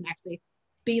that person actually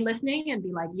be listening and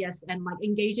be like, yes, and like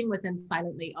engaging with them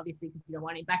silently, obviously, because you don't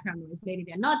want any background noise. Maybe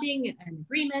they're nodding in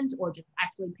agreement or just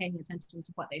actually paying attention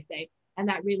to what they say. And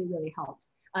that really, really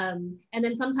helps. And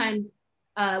then sometimes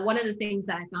one of the things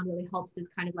that I found really helps is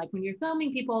kind of like when you're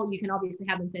filming people, you can obviously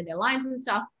have them say their lines and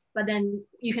stuff, but then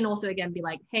you can also again be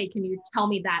like, hey, can you tell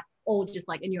me that all just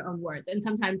like in your own words? And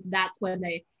sometimes that's when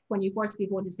you force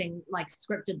people into saying like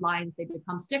scripted lines, they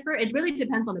become stiffer. It really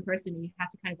depends on the person, and you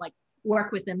have to kind of like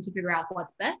work with them to figure out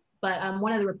what's best. But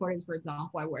one of the reporters, for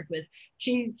example, I work with,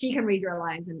 she can read your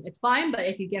lines and it's fine, but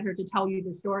if you get her to tell you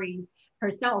the stories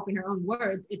herself in her own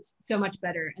words, it's so much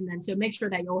better. And then so make sure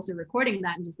that you're also recording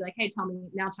that and just be like, hey, tell me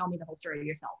the whole story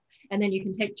yourself. And then you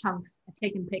can take chunks,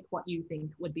 take and pick what you think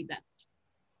would be best.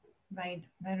 Right.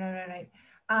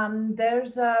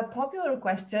 There's a popular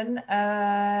question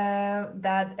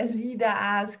that Rida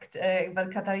asked,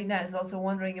 but Katarina is also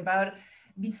wondering about.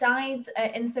 Besides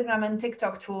Instagram and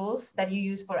TikTok tools that you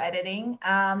use for editing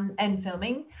and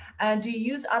filming, do you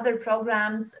use other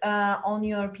programs on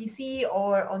your PC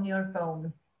or on your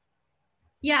phone?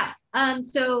 Yeah,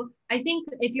 so I think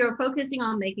if you're focusing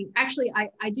on making, actually,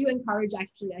 I do encourage, I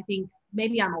think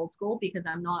maybe I'm old school because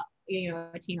I'm not,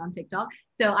 a teen on TikTok.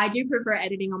 So I do prefer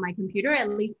editing on my computer, at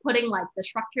least putting like the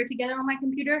structure together on my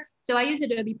computer. So I use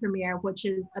Adobe Premiere, which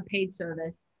is a paid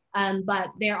service.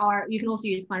 But you can also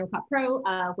use Final Cut Pro,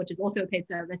 which is also a paid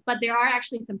service, but there are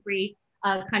actually some free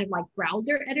kind of like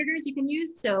browser editors you can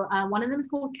use. So one of them is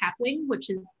called Capwing, which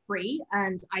is free.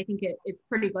 And I think it's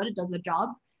pretty good. It does the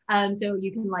job. So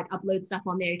you can like upload stuff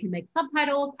on there. You can make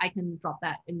subtitles. I can drop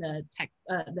that in the text,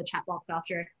 the chat box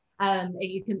after.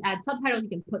 You can add subtitles. You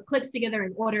can put clips together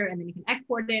in order, and then you can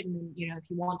export it. And then, if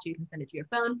you want to, you can send it to your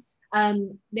phone.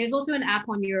 There's also an app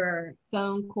on your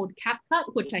phone called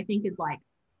CapCut, which I think is like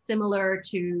similar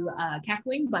to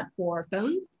Capwing, but for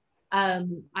phones. I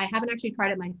haven't actually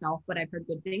tried it myself, but I've heard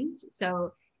good things.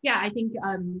 So yeah, I think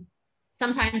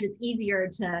sometimes it's easier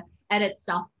to edit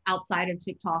stuff outside of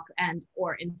TikTok and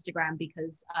or Instagram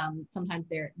because sometimes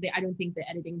I don't think the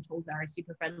editing tools are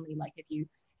super friendly. Like if you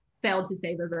fail to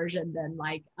save a version, then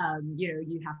like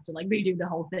you have to like redo the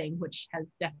whole thing, which has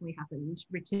definitely happened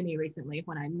to me recently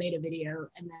when I made a video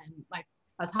and then I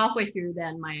was halfway through,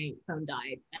 then my phone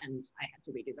died and I had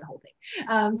to redo the whole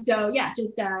thing. So yeah,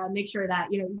 just make sure that,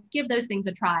 give those things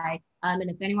a try. And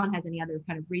if anyone has any other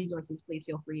kind of resources, please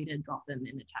feel free to drop them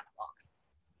in the chat box.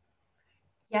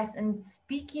 Yes, and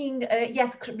speaking,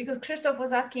 yes, because Christoph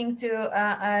was asking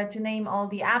to name all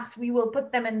the apps, we will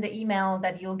put them in the email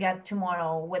that you'll get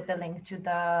tomorrow with the link to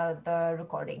the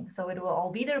recording. So it will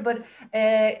all be there. But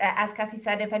as Kassy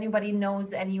said, if anybody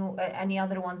knows any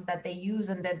other ones that they use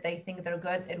and that they think they're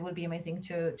good, it would be amazing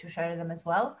to share them as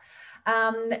well.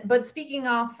 But speaking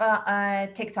of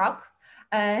TikTok,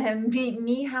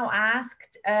 Mihao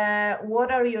asked,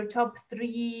 what are your top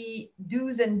 3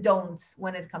 do's and don'ts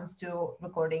when it comes to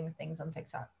recording things on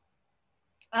TikTok?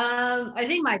 I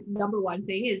think my number one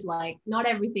thing is like, not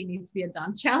everything needs to be a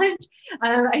dance challenge.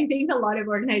 I think a lot of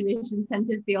organizations tend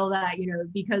to feel that,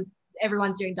 because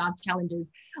everyone's doing dance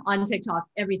challenges on TikTok,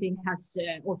 everything has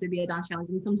to also be a dance challenge.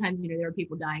 And sometimes, there are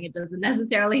people dying. It doesn't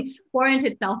necessarily warrant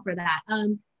itself for that.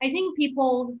 I think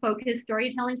people focus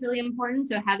storytelling is really important.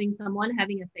 So having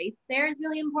a face there is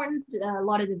really important. A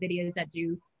lot of the videos that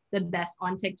do the best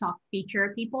on TikTok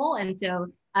feature people. And so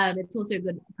It's also a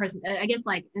good person, I guess,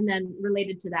 like, and then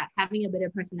related to that, having a bit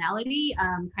of personality,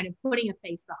 kind of putting a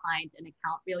face behind an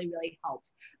account really, really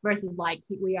helps, versus like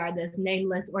we are this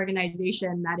nameless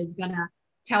organization that is gonna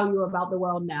tell you about the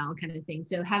world now kind of thing.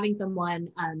 So having someone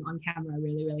on camera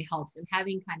really, really helps, and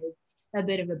having kind of a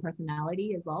bit of a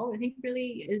personality as well, I think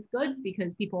really is good,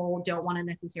 because people don't want to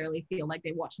necessarily feel like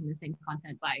they're watching the same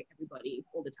content by everybody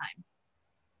all the time.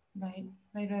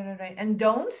 Right. And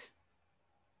don't?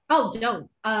 Oh,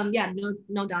 don'ts. Yeah,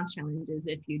 no dance challenges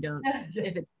if you don't,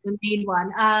 if it's the main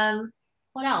one.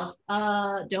 What else?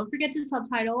 Don't forget to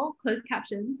subtitle, closed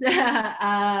captions.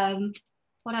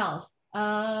 What else?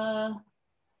 I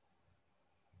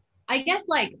guess,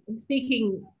 like,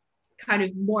 speaking kind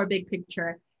of more big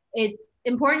picture, it's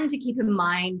important to keep in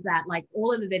mind that like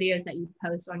all of the videos that you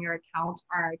post on your account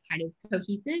are kind of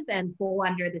cohesive and fall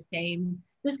under the same,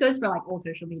 this goes for like all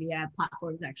social media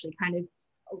platforms actually, kind of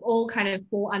all kind of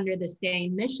fall under the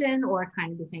same mission or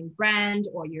kind of the same brand,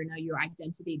 or you know, your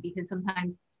identity, because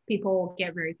sometimes people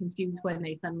get very confused when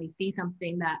they suddenly see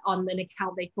something that on an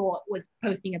account they thought was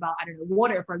posting about, I don't know,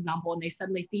 water, for example, and they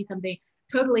suddenly see something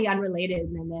totally unrelated,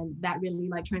 and then that really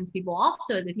like turns people off.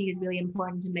 So I think it's really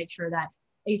important to make sure that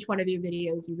each one of your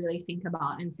videos you really think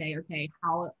about and say, okay,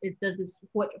 does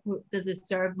this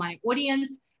serve my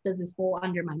audience? Does this fall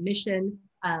under my mission?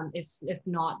 If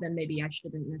not, then maybe I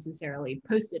shouldn't necessarily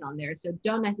post it on there. So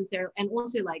don't necessarily, and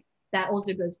also like that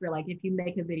also goes for like if you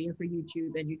make a video for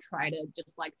YouTube and you try to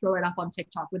just like throw it up on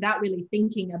TikTok without really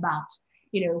thinking about,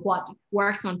 you know, what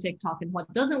works on TikTok and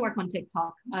what doesn't work on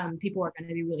TikTok, people are going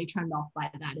to be really turned off by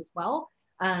that as well.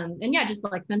 And yeah, just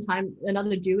like spend time.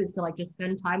 Another do is to like just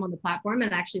spend time on the platform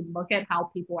and actually look at how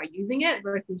people are using it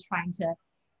versus trying to,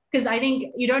 because I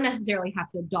think you don't necessarily have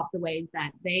to adopt the ways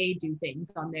that they do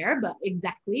things on there, but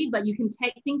you can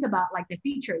think about like the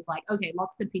features, like, okay,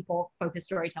 lots of people focus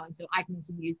storytelling, so I can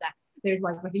also use that. There's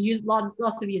like, if you use lots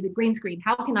of use a green screen,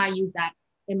 how can I use that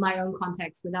in my own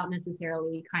context without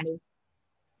necessarily kind of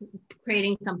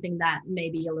creating something that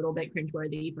may be a little bit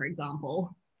cringeworthy, for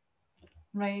example.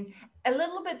 Right. A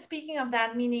little bit speaking of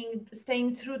that, meaning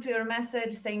staying true to your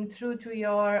message, staying true to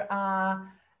your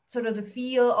sort of the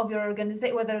feel of your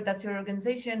organization, whether that's your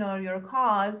organization or your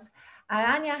cause.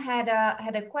 Anya had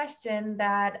a question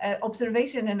that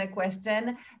observation and a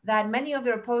question that many of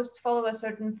your posts follow a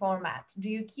certain format. Do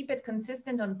you keep it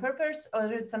consistent on purpose, or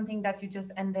is it something that you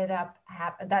just ended up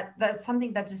that's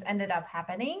something that just ended up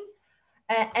happening?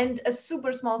 And a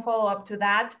super small follow-up to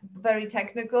that, very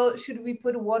technical, should we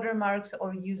put watermarks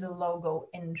or use a logo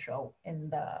intro in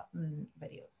the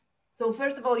videos? So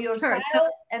first of all, your style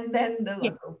and then the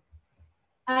logo.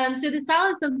 So the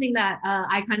style is something that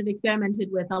I kind of experimented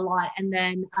with a lot, and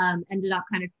then ended up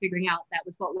kind of figuring out that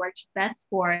was what worked best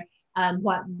for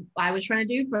what I was trying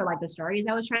to do for like the stories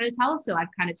I was trying to tell. So I've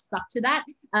kind of stuck to that.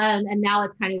 And now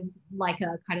it's kind of like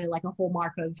a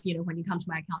hallmark of, you know, when you come to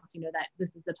my accounts, you know that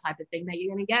this is the type of thing that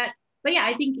you're going to get. But yeah,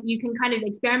 I think you can kind of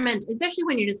experiment, especially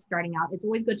when you're just starting out. It's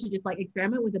always good to just like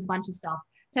experiment with a bunch of stuff,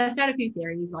 test out a few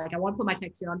theories. Like I want to put my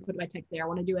text here, I want to put my text there, I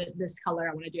want to do it this color,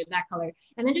 I want to do it that color,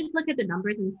 and then just look at the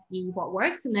numbers and see what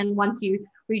works. And then once you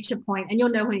reach a point, and you'll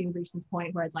know when you reach this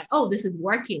point where it's like, oh, this is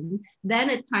working, then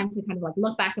it's time to kind of like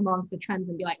look back amongst the trends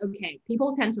and be like, okay,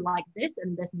 people tend to like this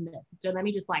and this and this, so let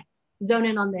me just like zone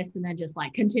in on this and then just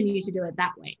like continue to do it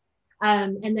that way.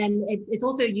 And then it's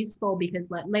also useful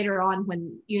because later on,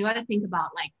 when you got to think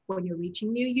about like when you're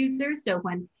reaching new users. So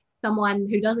when someone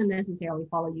who doesn't necessarily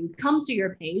follow you comes to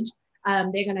your page,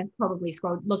 they're going to probably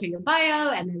look at your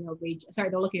bio, and then they'll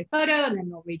look at your photo, and then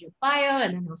they'll read your bio,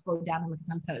 and then they'll scroll down and look at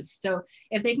some posts. So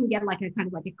if they can get like a kind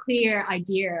of like a clear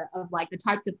idea of like the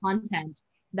types of content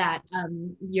that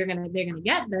they're gonna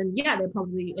get, then yeah, they're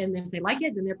probably, and if they like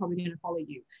it, then they're probably gonna follow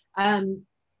you.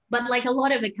 But like a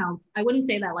lot of accounts, I wouldn't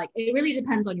say that, like it really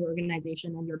depends on your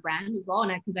organization and your brand as well.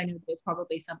 And because I know there's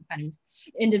probably some kind of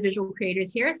individual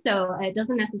creators here, so it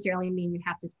doesn't necessarily mean you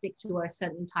have to stick to a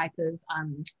certain type of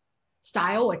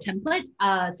style or template.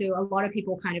 So a lot of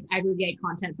people kind of aggregate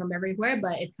content from everywhere,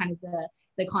 but it's kind of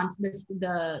the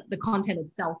content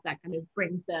itself that kind of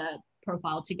brings the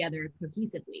profile together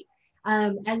cohesively.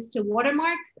 As to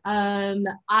watermarks,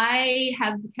 I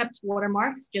have kept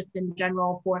watermarks just in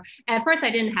general at first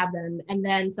I didn't have them, and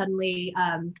then suddenly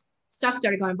stuff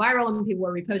started going viral and people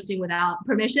were reposting without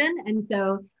permission. And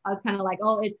so I was kind of like,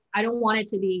 oh, I don't want it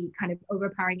to be kind of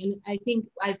overpowering. And I think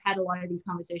I've had a lot of these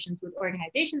conversations with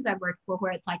organizations I've worked for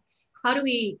where it's like, how do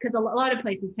we, because a lot of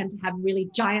places tend to have really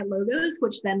giant logos,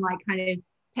 which then like kind of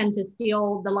tend to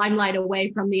steal the limelight away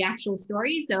from the actual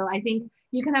story. So I think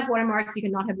you can have watermarks, you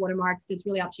cannot have watermarks. It's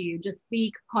really up to you. Just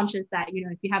be conscious that, you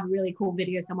know, if you have a really cool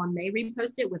video, someone may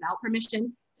repost it without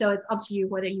permission. So it's up to you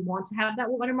whether you want to have that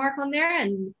watermark on there.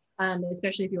 And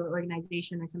especially if you're an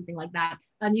organization or something like that.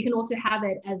 You can also have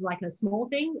it as like a small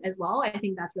thing as well. I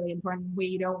think that's really important, where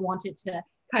you don't want it to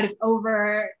kind of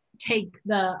overpower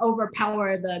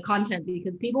the content,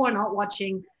 because people are not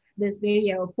watching this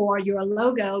video for your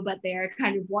logo, but they're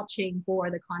kind of watching for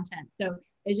the content. So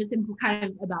it's just kind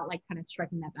of about like kind of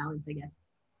striking that balance, I guess.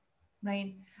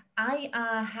 Right. I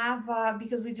have,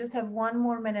 because we just have 1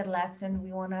 more minute left and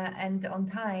we want to end on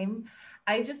time.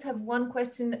 I just have one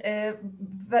question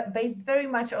based very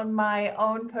much on my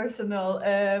own personal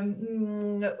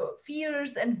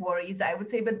fears and worries, I would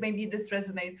say, but maybe this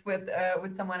resonates with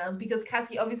someone else, because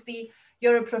Kassy, obviously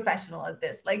you're a professional at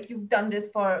this, like you've done this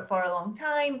for a long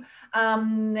time.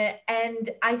 And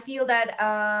I feel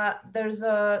that there's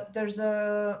a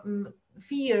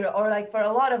fear, or like for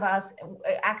a lot of us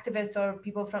activists or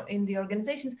people from in the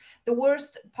organizations, the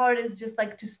worst part is just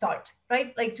like to start,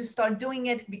 right? Like to start doing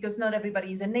it, because not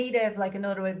everybody is a native, like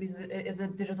not everybody is a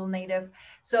digital native.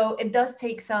 So it does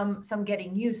take some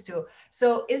getting used to.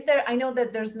 So is there, I know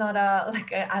that there's not a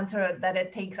like an answer that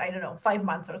it takes, I don't know, 5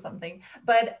 months or something,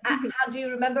 but how do you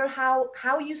remember how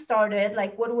you started?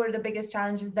 Like what were the biggest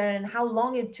challenges there, and how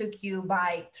long it took you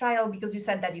by trial? Because you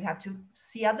said that you have to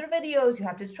see other videos, you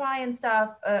have to try and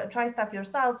try stuff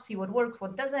yourself, see what works,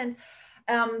 what doesn't.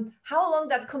 How long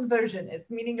that conversion is,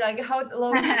 meaning like how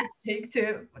long does it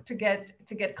take to get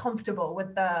comfortable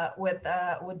with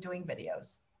doing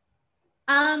videos?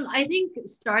 I think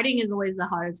starting is always the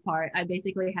hardest part. I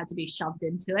basically had to be shoved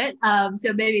into it.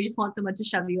 So maybe you just want someone to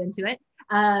shove you into it.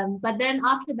 But then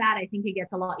after that, I think it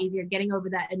gets a lot easier. Getting over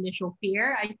that initial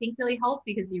fear, I think, really helps,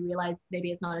 because you realize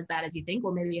maybe it's not as bad as you think,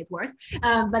 or maybe it's worse.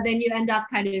 But then you end up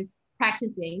kind of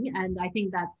practicing. And I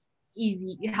think that's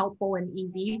helpful and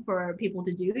easy for people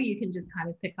to do. You can just kind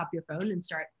of pick up your phone and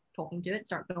start talking to it,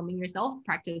 start filming yourself,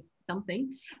 practice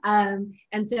something. And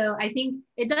so I think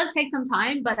it does take some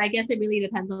time, but I guess it really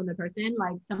depends on the person.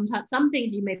 Like sometimes some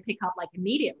things you may pick up like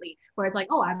immediately, where it's like,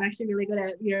 oh, I'm actually really good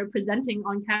at, you know, presenting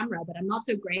on camera, but I'm not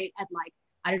so great at like,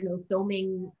 I don't know,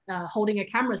 filming, holding a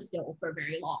camera still for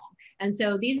very long. And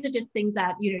so these are just things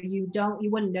that, you know, you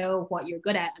wouldn't know what you're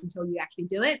good at until you actually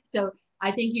do it. So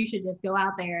I think you should just go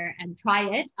out there and try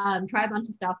it. Try a bunch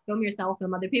of stuff, film yourself,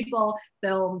 film other people,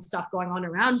 film stuff going on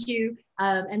around you.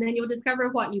 And then you'll discover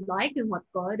what you like and what's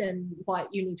good and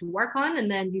what you need to work on.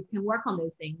 And then you can work on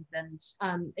those things. And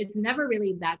it's never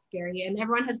really that scary. And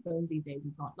everyone has phones these days.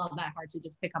 It's not that hard to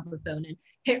just pick up a phone and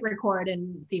hit record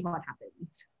and see what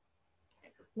happens.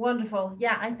 Wonderful.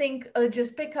 Yeah, I think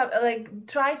just pick up, like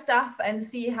try stuff and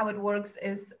see how it works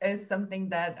is something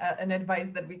that an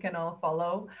advice that we can all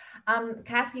follow.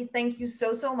 Kassy, thank you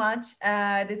so much.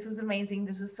 This was amazing.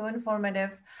 This was so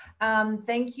informative.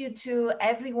 Thank you to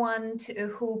everyone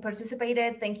who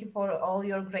participated. Thank you for all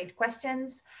your great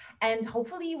questions. And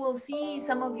hopefully we'll see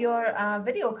some of your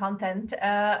video content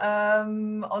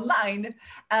online.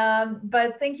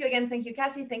 But thank you again. Thank you,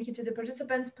 Kassy. Thank you to the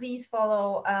participants. Please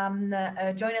follow,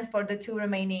 join us for the 2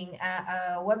 remaining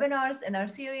webinars in our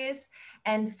series,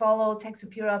 and follow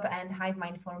TechSoup Europe and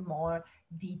HiveMind for more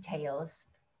details.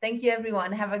 Thank you,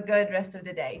 everyone. Have a good rest of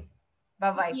the day.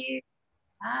 Bye-bye.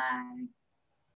 Bye.